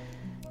felt,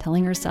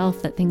 telling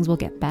herself that things will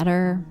get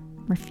better,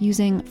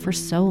 refusing for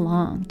so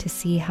long to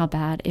see how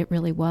bad it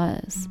really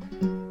was.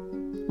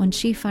 When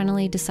she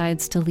finally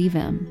decides to leave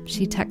him,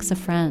 she texts a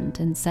friend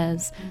and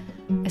says,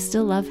 "I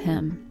still love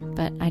him,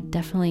 but I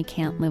definitely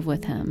can't live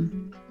with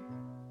him."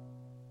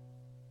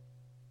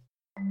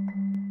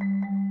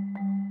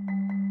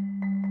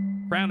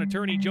 Crown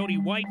attorney Jody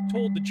White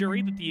told the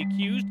jury that the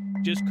accused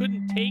just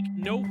couldn't take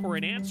no for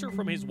an answer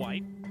from his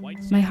wife.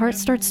 My heart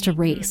starts to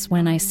race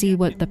when I see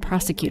what the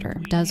prosecutor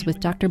does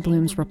with Dr.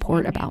 Bloom's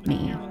report about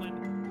me.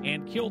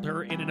 And killed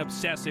her in an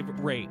obsessive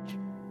rage.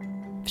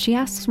 She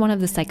asks one of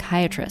the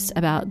psychiatrists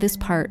about this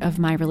part of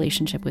my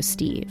relationship with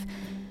Steve.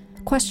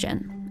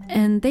 Question: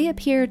 and they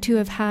appear to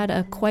have had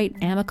a quite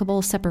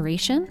amicable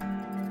separation?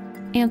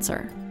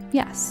 Answer: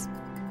 yes.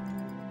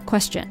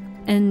 Question: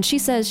 and she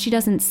says she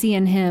doesn't see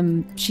in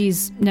him,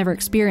 she's never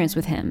experienced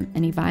with him,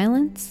 any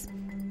violence?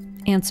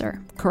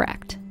 Answer: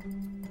 correct.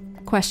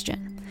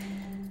 Question: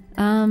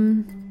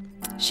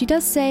 she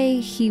does say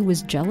he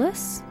was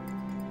jealous?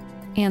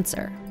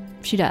 Answer: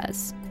 she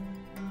does.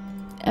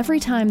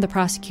 Every time the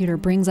prosecutor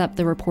brings up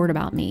the report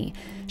about me,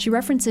 she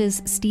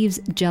references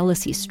Steve's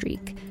jealousy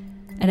streak.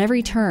 At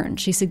every turn,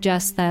 she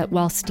suggests that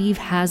while Steve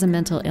has a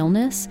mental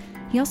illness,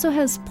 he also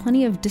has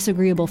plenty of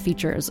disagreeable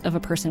features of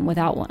a person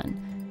without one.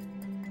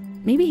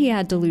 Maybe he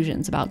had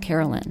delusions about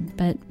Carolyn,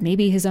 but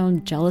maybe his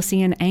own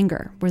jealousy and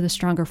anger were the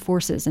stronger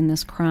forces in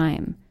this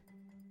crime.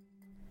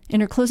 In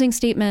her closing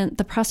statement,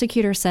 the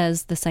prosecutor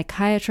says the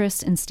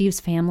psychiatrist and Steve's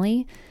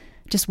family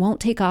just won't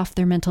take off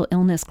their mental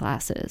illness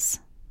glasses.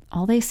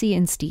 All they see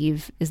in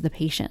Steve is the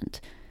patient.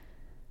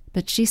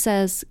 But she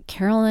says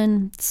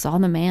Carolyn saw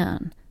the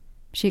man.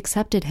 She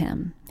accepted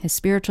him, his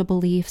spiritual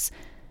beliefs,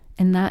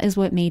 and that is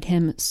what made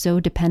him so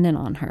dependent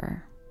on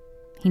her.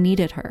 He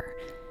needed her,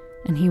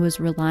 and he was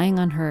relying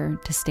on her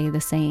to stay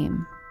the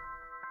same.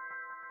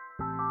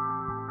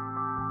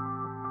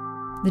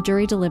 The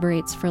jury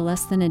deliberates for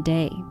less than a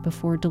day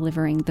before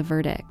delivering the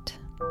verdict.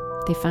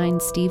 They find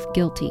Steve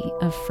guilty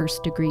of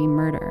first-degree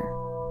murder.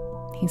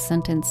 He's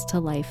sentenced to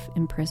life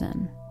in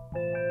prison.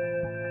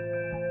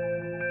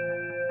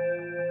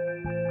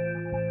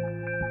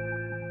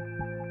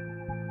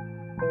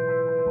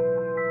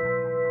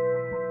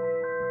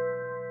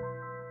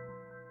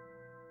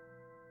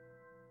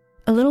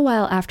 A little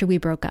while after we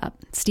broke up,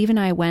 Steve and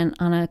I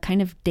went on a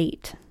kind of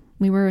date.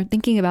 We were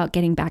thinking about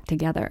getting back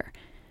together.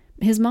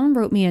 His mom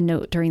wrote me a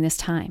note during this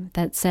time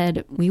that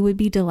said, "We would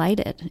be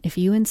delighted if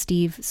you and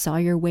Steve saw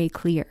your way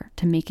clear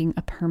to making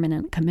a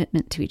permanent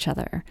commitment to each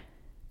other.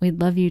 We'd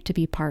love you to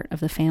be part of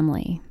the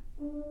family."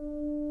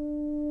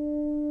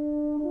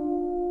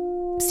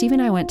 Steve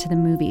and I went to the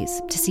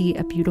movies to see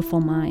A Beautiful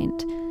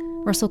Mind.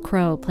 Russell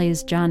Crowe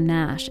plays John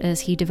Nash as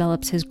he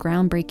develops his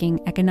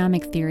groundbreaking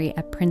economic theory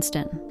at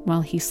Princeton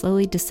while he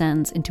slowly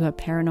descends into a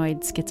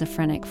paranoid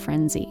schizophrenic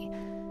frenzy.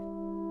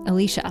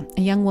 Alicia,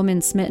 a young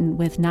woman smitten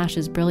with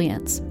Nash's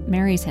brilliance,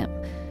 marries him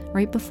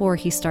right before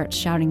he starts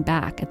shouting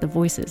back at the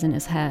voices in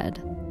his head.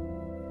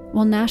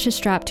 While Nash is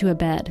strapped to a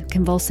bed,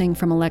 convulsing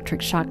from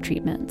electric shock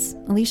treatments,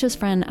 Alicia's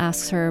friend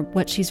asks her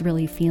what she's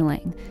really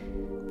feeling.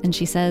 And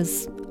she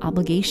says,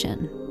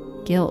 obligation,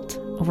 guilt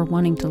over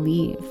wanting to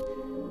leave.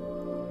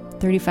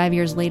 35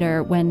 years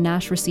later, when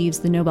Nash receives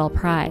the Nobel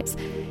Prize,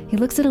 he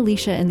looks at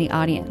Alicia in the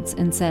audience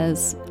and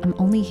says, "I'm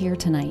only here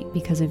tonight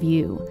because of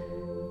you.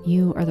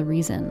 You are the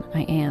reason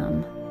I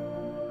am."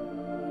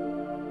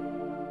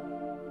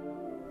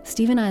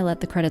 Steve and I let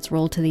the credits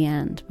roll to the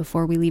end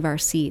before we leave our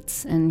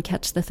seats and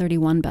catch the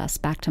 31 bus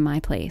back to my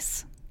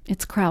place.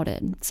 It's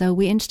crowded, so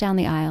we inch down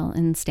the aisle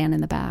and stand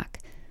in the back.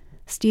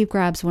 Steve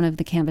grabs one of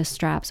the canvas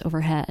straps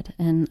overhead,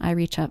 and I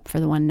reach up for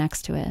the one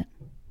next to it.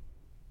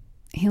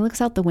 He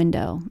looks out the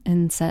window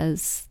and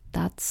says,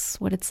 "That's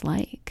what it's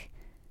like."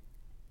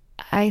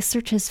 I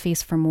search his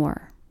face for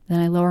more. Then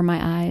I lower my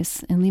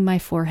eyes and lean my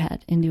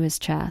forehead into his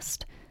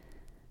chest.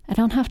 I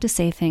don't have to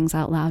say things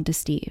out loud to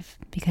Steve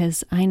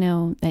because I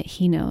know that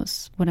he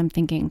knows what I'm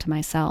thinking to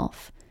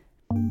myself.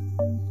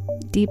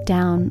 Deep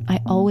down, I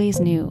always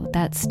knew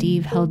that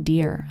Steve held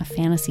dear a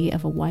fantasy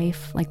of a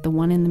wife like the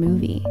one in the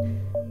movie,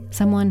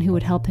 someone who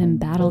would help him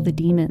battle the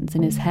demons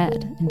in his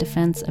head in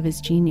defense of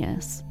his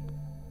genius.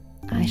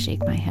 I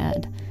shake my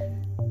head.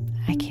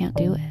 I can't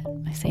do it,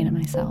 I say to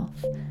myself.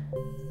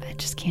 I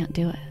just can't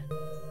do it.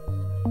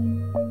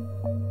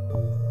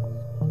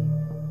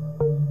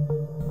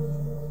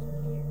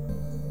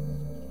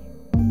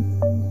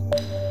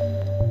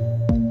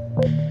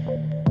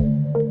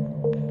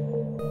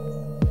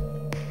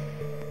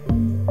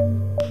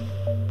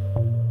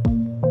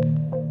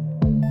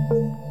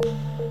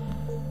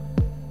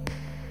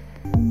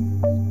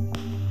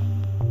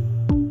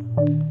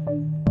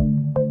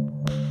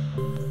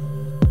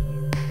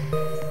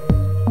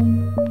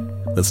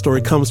 That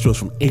story comes to us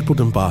from April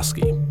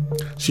Domboski.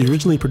 She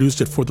originally produced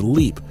it for The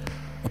Leap,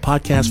 a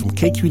podcast from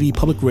KQED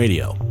Public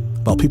Radio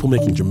about people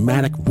making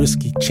dramatic,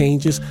 risky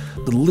changes.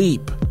 The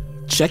Leap.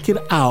 Check it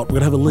out. We're going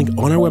to have a link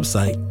on our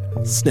website,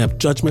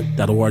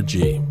 snapjudgment.org.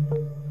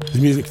 The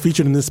music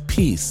featured in this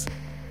piece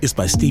is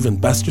by Stephen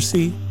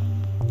Bestersea.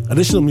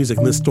 Additional music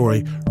in this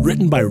story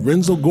written by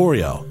Renzo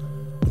Gorio,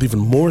 with even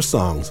more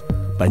songs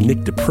by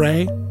Nick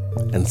Dupre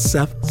and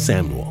Seth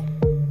Samuel.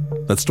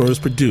 That story was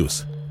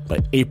produced by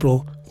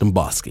April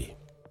Domboski.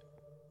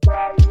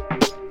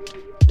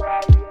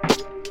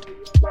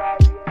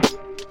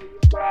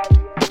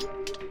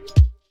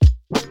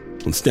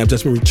 When Snap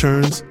Judgment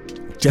returns,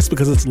 just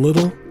because it's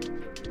little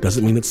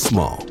doesn't mean it's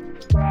small.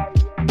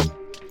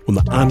 When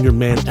the I'm Your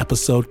Man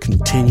episode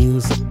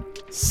continues,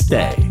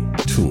 stay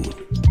tuned.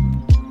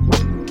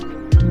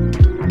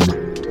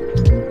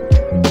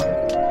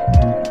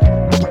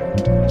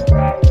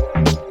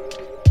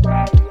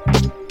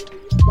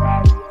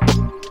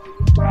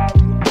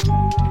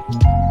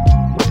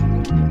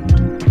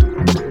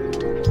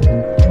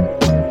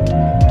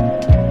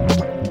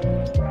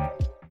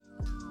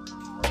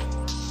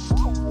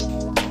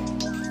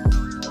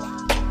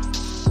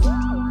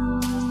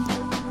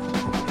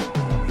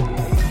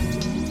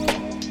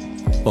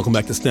 Welcome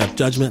back to Snap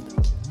Judgment,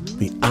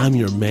 the I'm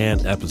Your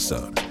Man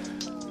episode.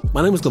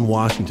 My name is Glenn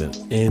Washington,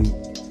 and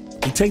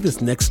we take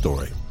this next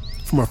story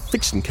from our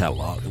fiction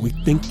catalog, and we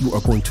think you are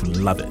going to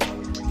love it.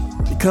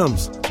 It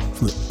comes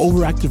from the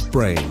overactive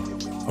brain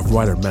of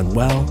writer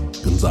Manuel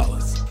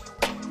Gonzalez.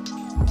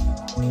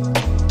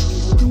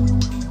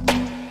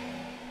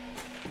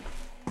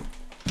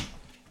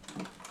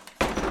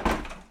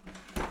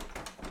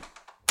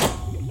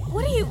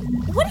 What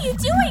are you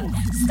doing?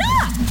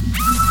 Stop!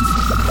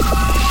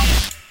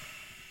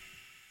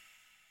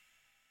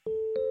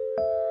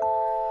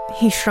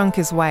 He shrunk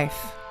his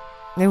wife.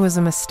 It was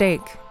a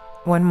mistake.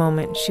 One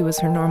moment, she was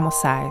her normal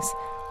size,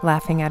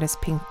 laughing at his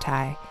pink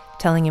tie,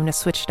 telling him to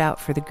switch it out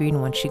for the green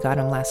one she got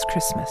him last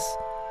Christmas.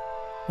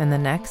 And the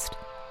next,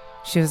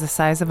 she was the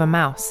size of a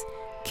mouse,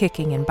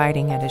 kicking and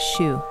biting at his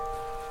shoe.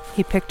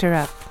 He picked her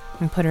up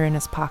and put her in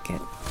his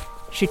pocket.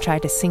 She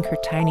tried to sink her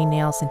tiny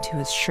nails into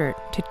his shirt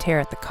to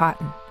tear at the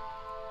cotton,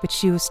 but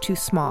she was too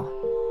small.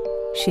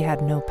 She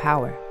had no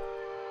power.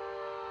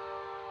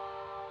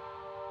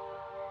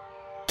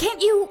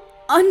 Can't you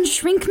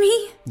unshrink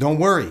me? Don't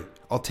worry.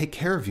 I'll take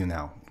care of you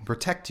now.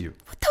 Protect you.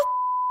 What the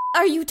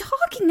are you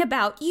talking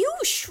about? You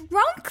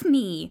shrunk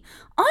me.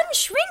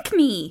 Unshrink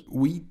me.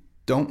 We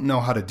don't know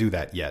how to do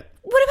that yet.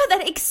 What about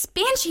that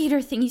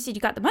expansiator thing? You said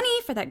you got the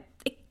money for that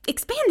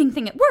expanding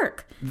thing at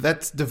work.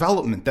 That's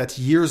development. That's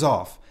years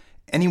off.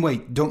 Anyway,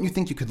 don't you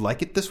think you could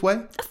like it this way?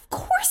 Of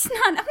course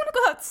not. I want to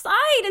go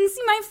outside and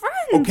see my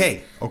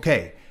friends.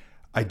 Okay.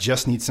 I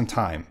just need some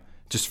time.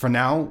 Just for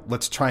now,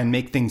 let's try and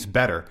make things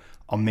better.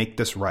 I'll make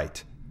this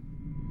right.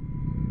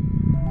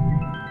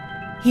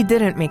 He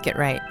didn't make it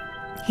right.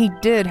 He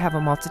did have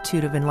a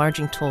multitude of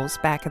enlarging tools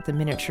back at the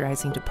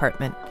miniaturizing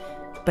department,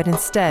 but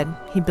instead,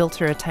 he built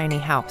her a tiny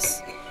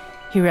house.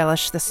 He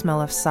relished the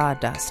smell of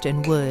sawdust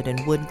and wood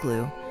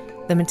glue,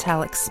 the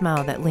metallic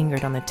smell that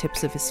lingered on the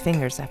tips of his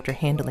fingers after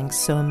handling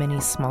so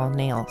many small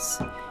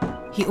nails.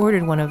 He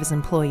ordered one of his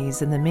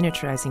employees in the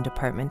miniaturizing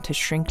department to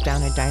shrink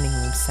down a dining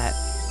room set,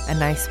 a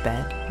nice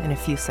bed, and a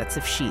few sets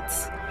of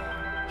sheets.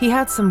 He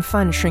had some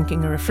fun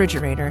shrinking a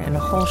refrigerator and a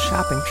whole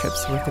shopping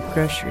trip's worth of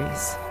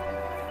groceries.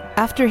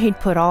 After he'd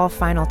put all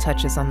final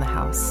touches on the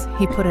house,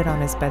 he put it on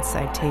his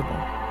bedside table.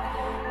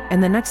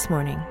 And the next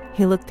morning,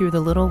 he looked through the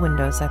little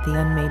windows at the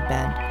unmade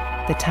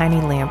bed, the tiny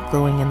lamp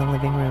glowing in the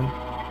living room.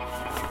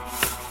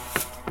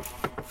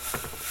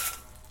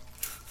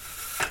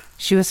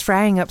 She was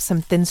frying up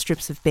some thin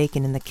strips of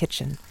bacon in the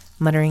kitchen,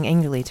 muttering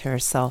angrily to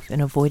herself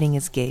and avoiding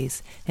his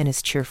gaze and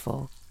his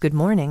cheerful, "Good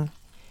morning."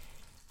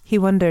 He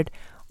wondered,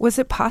 was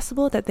it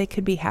possible that they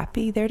could be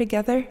happy there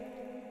together?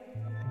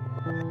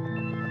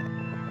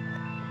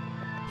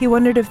 He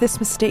wondered if this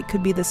mistake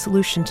could be the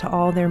solution to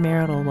all their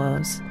marital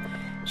woes.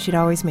 She'd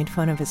always made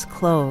fun of his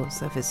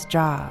clothes, of his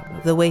job,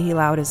 of the way he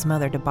allowed his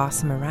mother to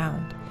boss him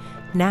around.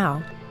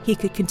 Now, he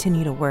could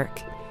continue to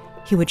work.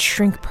 He would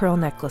shrink pearl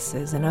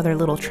necklaces and other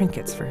little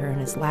trinkets for her in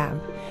his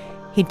lab.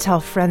 He'd tell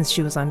friends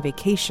she was on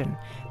vacation,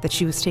 that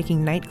she was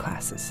taking night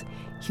classes.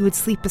 He would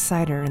sleep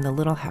beside her in the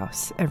little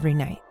house every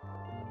night.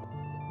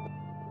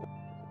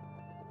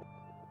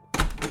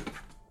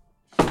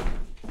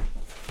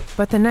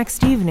 But the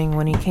next evening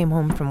when he came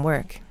home from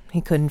work, he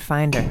couldn't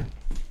find her.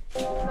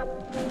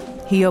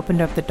 He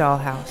opened up the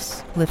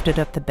dollhouse, lifted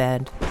up the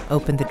bed,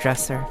 opened the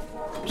dresser.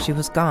 She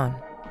was gone.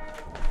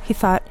 He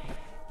thought,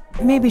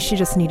 maybe she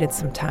just needed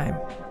some time.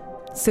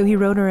 So he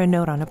wrote her a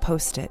note on a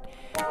Post-it.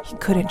 He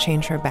couldn't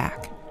change her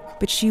back,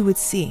 but she would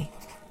see.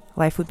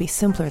 Life would be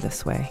simpler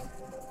this way.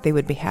 They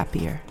would be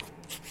happier.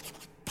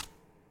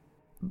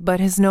 But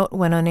his note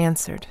went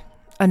unanswered,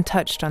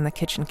 untouched on the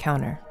kitchen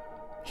counter.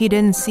 He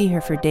didn't see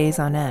her for days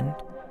on end.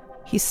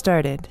 He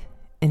started,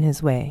 in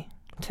his way,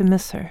 to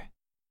miss her.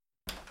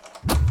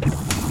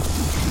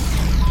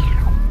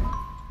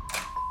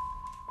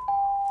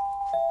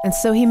 And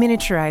so he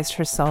miniaturized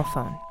her cell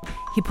phone.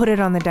 He put it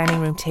on the dining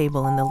room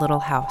table in the little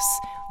house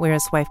where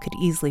his wife could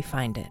easily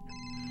find it.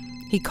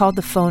 He called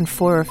the phone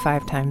 4 or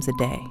 5 times a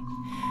day.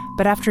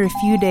 But after a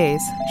few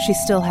days, she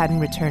still hadn't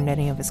returned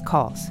any of his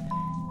calls.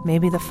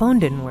 Maybe the phone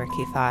didn't work,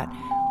 he thought,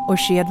 or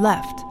she had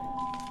left,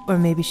 or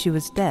maybe she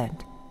was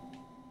dead.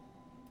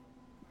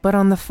 But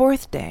on the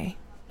 4th day,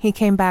 he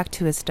came back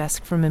to his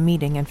desk from a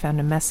meeting and found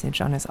a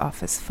message on his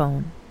office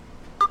phone.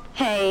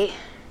 Hey,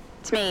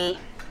 it's me.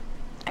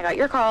 I got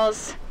your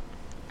calls.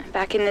 I'm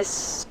back in this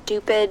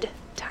stupid,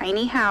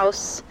 tiny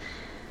house.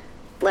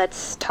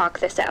 Let's talk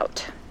this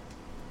out.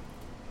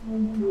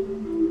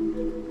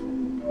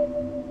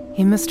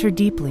 He missed her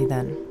deeply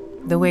then,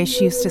 the way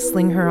she used to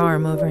sling her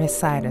arm over his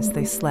side as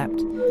they slept,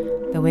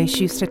 the way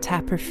she used to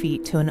tap her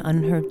feet to an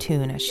unheard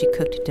tune as she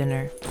cooked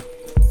dinner.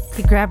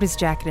 He grabbed his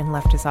jacket and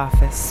left his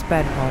office,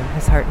 sped home,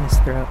 his heart in his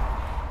throat.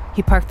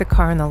 He parked the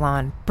car on the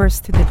lawn,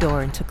 burst through the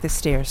door, and took the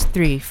stairs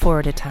 3, 4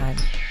 at a time.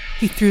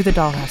 He threw the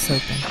dollhouse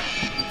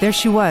open. There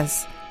she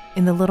was,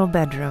 in the little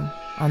bedroom,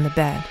 on the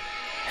bed,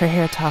 her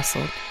hair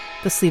tousled,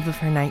 the sleeve of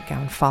her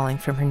nightgown falling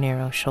from her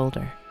narrow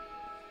shoulder.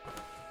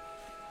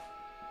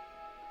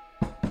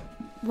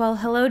 Well,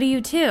 hello to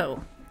you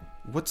too.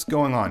 What's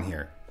going on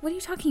here? What are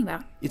you talking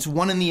about? It's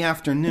 1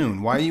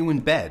 p.m. Why are you in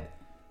bed?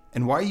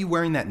 And why are you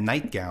wearing that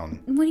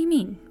nightgown? What do you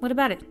mean? What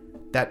about it?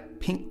 That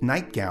pink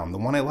nightgown, the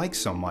one I like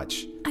so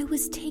much. I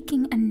was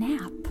taking a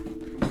nap.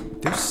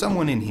 There's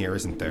someone in here,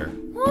 isn't there?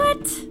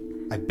 What?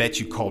 I bet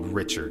you called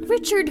Richard.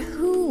 Richard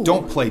who?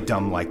 Don't play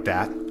dumb like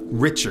that.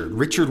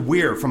 Richard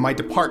Weir from my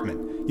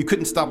department. You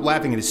couldn't stop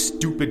laughing at his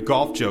stupid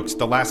golf jokes at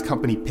the last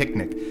company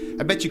picnic.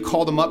 I bet you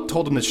called him up,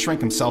 told him to shrink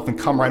himself, and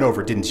come right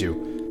over, didn't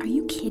you? Are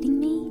you kidding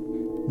me?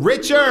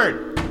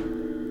 Richard!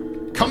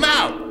 Come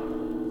out!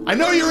 I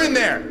know you're in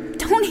there!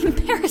 Don't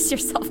embarrass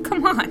yourself,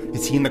 come on.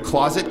 Is he in the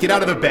closet? Get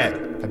out of the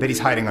bed. I bet he's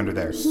hiding under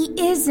there. He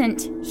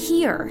isn't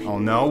here. Oh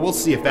no, we'll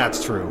see if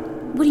that's true.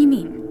 What do you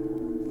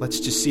mean?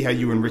 Let's just see how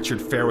you and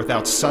Richard fare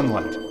without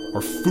sunlight,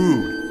 or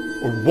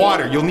food, or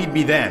water. You'll need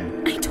me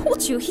then. I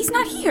told you, he's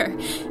not here.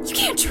 You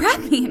can't trap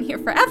me in here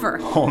forever.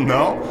 Oh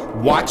no?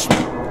 Watch me.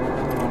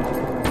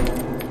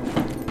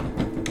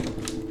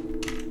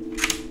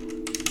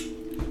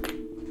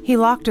 He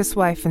locked his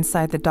wife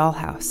inside the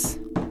dollhouse.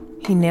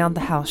 He nailed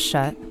the house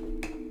shut,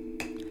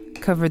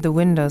 covered the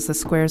windows with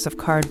squares of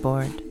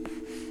cardboard,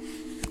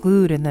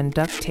 glued and then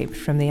duct taped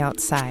from the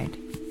outside.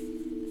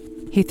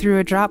 He threw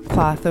a drop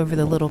cloth over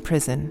the little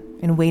prison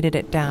and weighted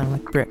it down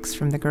with bricks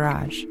from the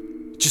garage.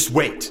 Just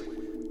wait.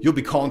 You'll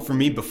be calling for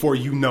me before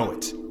you know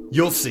it.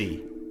 You'll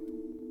see.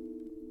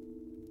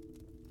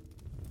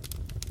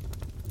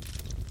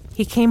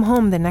 He came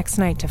home the next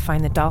night to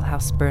find the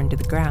dollhouse burned to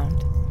the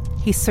ground.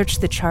 He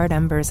searched the charred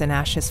embers and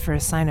ashes for a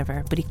sign of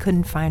her, but he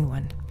couldn't find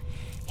one.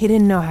 He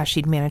didn't know how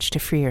she'd managed to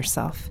free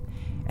herself.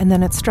 And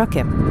then it struck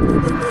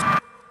him.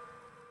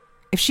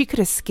 If she could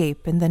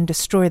escape and then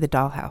destroy the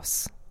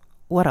dollhouse,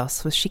 what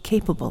else was she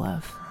capable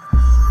of?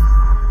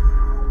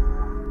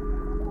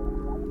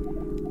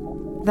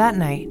 That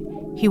night,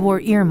 he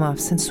wore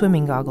earmuffs and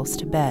swimming goggles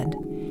to bed.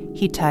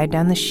 He tied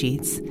down the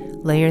sheets,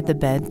 layered the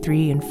bed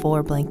 3 and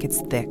 4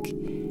 blankets thick.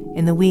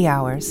 In the wee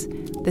hours,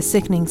 the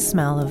sickening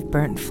smell of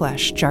burnt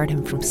flesh jarred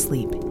him from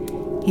sleep.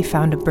 He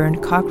found a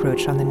burned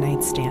cockroach on the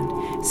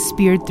nightstand,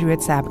 speared through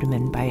its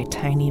abdomen by a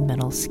tiny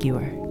metal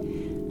skewer.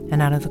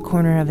 And out of the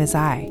corner of his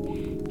eye,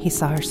 he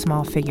saw her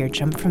small figure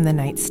jump from the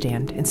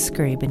nightstand and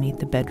scurry beneath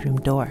the bedroom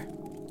door.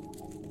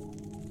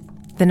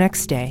 The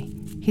next day,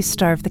 he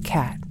starved the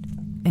cat,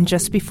 and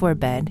just before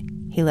bed,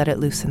 he let it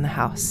loose in the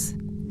house.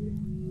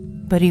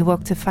 But he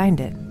woke to find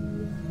it,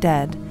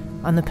 dead,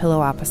 on the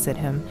pillow opposite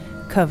him,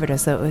 covered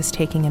as though it was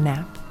taking a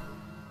nap.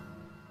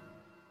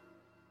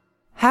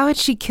 How had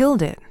she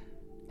killed it?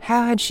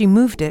 How had she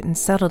moved it and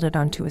settled it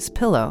onto his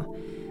pillow?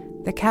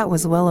 The cat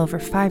was well over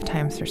 5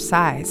 times her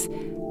size.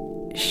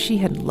 She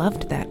had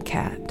loved that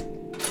cat.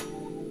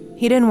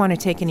 He didn't want to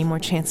take any more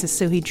chances,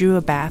 so he drew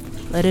a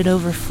bath, let it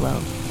overflow,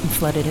 and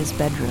flooded his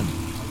bedroom.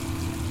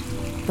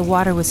 The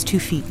water was 2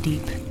 feet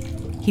deep.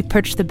 He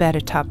perched the bed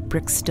atop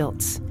brick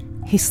stilts.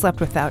 He slept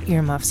without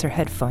earmuffs or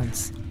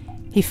headphones.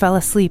 He fell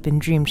asleep and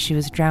dreamed she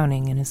was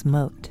drowning in his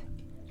moat.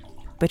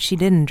 But she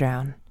didn't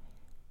drown.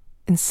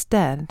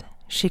 Instead,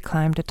 she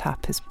climbed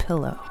atop his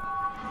pillow.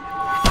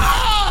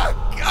 Ah!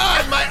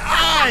 God, my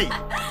eye!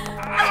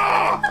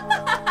 Ah!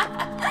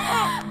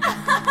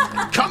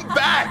 Come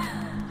back!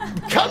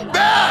 Come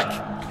back!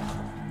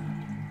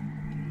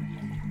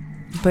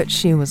 But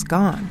she was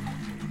gone.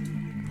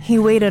 He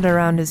waded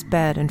around his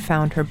bed and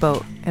found her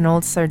boat, an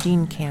old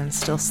sardine can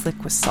still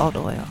slick with salt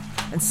oil,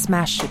 and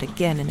smashed it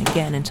again and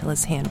again until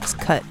his hand was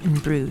cut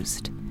and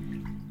bruised.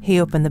 He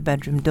opened the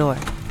bedroom door,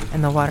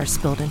 and the water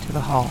spilled into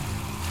the hall.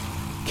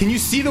 Can you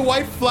see the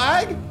white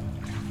flag?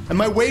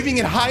 Am I waving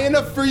it high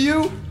enough for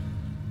you?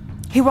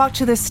 He walked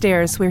to the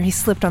stairs where he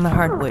slipped on the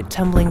hardwood,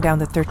 tumbling down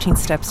the 13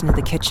 steps into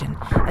the kitchen,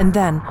 and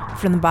then,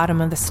 from the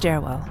bottom of the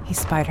stairwell, he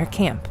spied her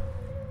camp.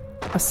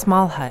 A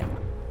small hut,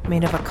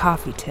 made of a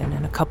coffee tin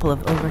and a couple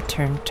of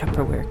overturned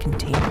Tupperware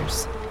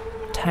containers,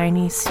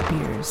 tiny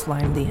spears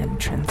lined the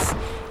entrance,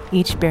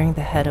 each bearing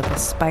the head of a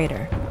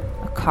spider,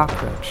 a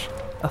cockroach,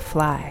 a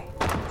fly.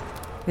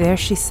 There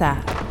she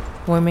sat,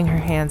 warming her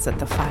hands at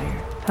the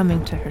fire,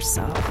 humming to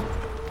herself.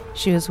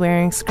 She was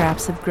wearing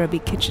scraps of grubby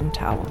kitchen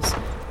towels,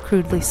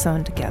 crudely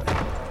sewn together.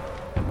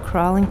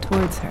 Crawling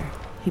towards her,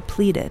 he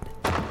pleaded.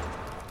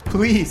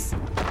 Please,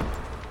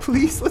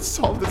 let's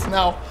solve this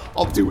now.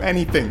 I'll do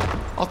anything.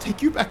 I'll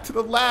take you back to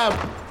the lab.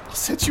 I'll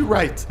set you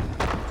right.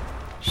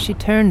 She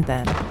turned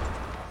then.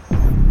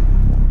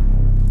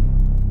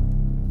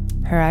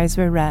 Her eyes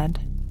were red,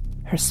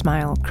 her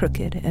smile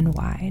crooked and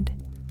wide.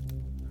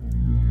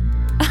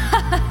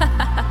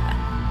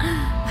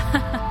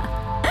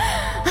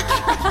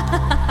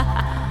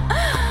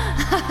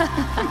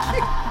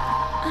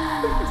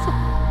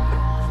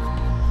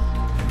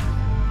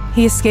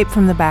 He escaped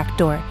from the back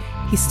door.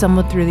 He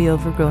stumbled through the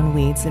overgrown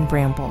weeds and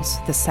brambles,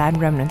 the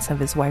sad remnants of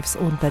his wife's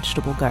old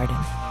vegetable garden.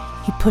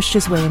 He pushed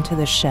his way into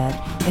the shed,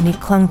 and he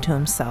clung to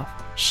himself,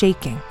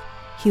 shaking.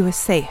 He was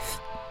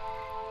safe.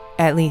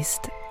 At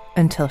least,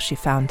 until she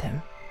found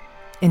him.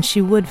 And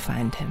she would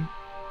find him,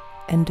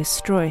 and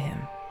destroy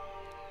him,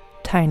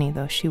 tiny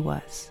though she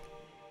was.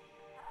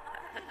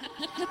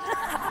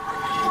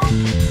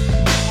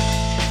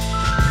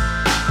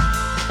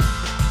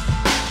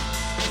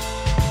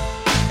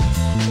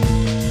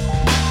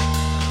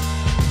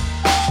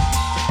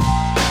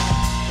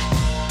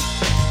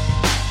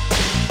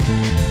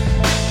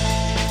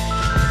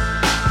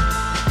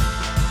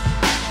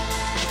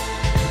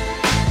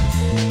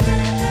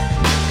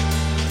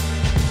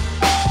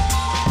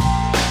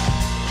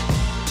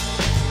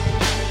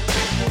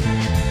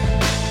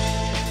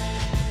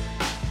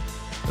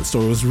 The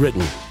story was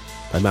written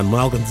by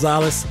Manuel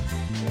Gonzalez.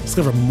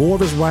 Discover more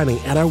of his writing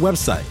at our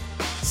website,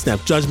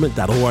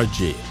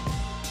 snapjudgment.org.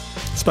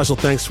 Special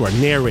thanks to our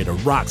narrator,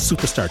 rock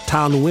superstar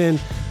Tal Nguyen,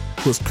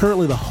 who is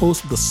currently the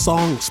host of the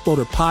Song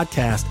Exploder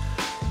podcast.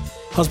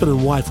 Husband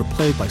and wife were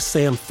played by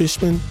Sam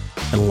Fishman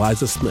and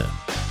Eliza Smith.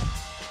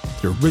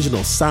 The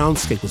original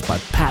soundscape was by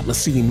Pat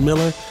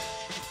Mesiti-Miller,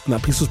 and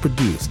that piece was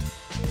produced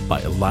by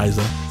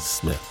Eliza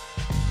Smith.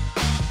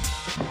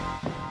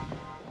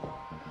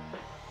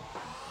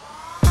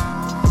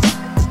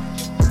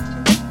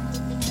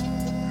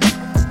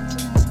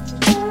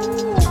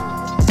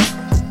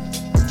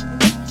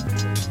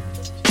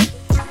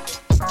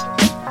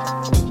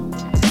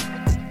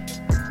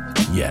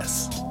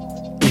 Yes,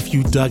 if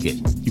you dug it,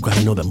 you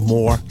gotta know that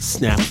more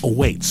Snap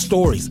awaits.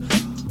 Stories,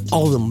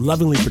 all of them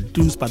lovingly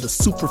produced by the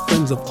super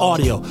friends of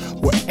audio,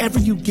 wherever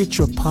you get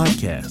your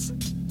podcasts.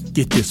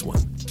 Get this one,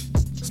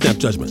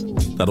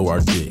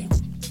 snapjudgment.org.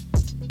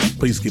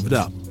 Please give it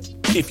up,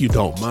 if you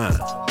don't mind,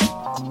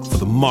 for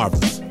the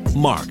marvelous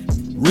Mark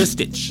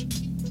Ristich,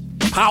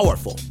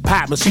 powerful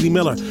Pat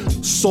Mesiti-Miller,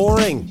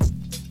 soaring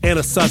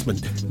Anna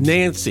Sussman,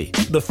 Nancy,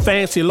 the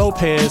Fancy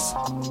Lopez,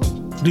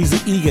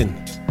 Lisa Egan,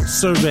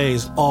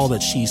 surveys all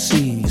that she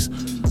sees.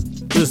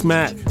 Liz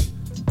Mack,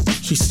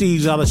 she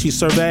sees all that she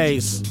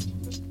surveys.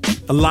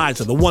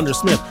 Eliza, the Wonder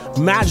Smith,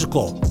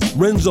 Magical,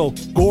 Renzo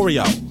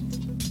Gorio.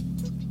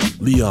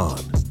 Leon,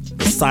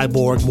 the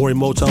Cyborg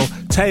Morimoto,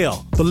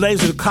 Teo, the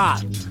Laser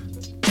Cot.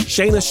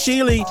 Shayna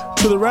Shealy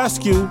to the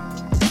rescue.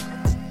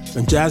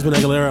 And Jasmine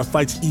Aguilera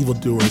fights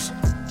evildoers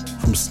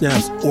from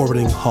Snap's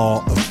orbiting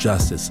Hall of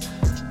Justice.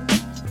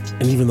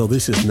 And even though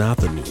this is not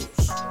the news,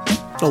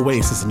 no way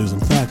is this the news.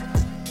 In fact,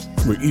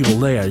 from your evil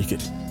lair, you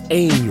could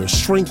aim your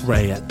shrink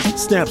ray at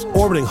Snap's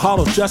orbiting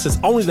Hall of Justice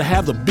only to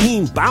have the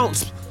beam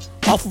bounce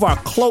off of our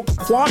cloaked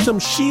quantum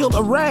shield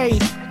array.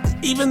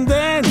 Even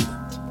then,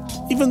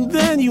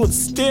 you would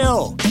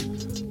still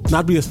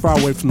not be as far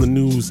away from the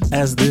news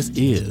as this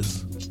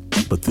is.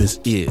 But this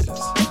is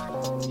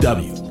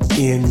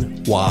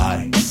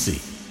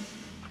WNYC.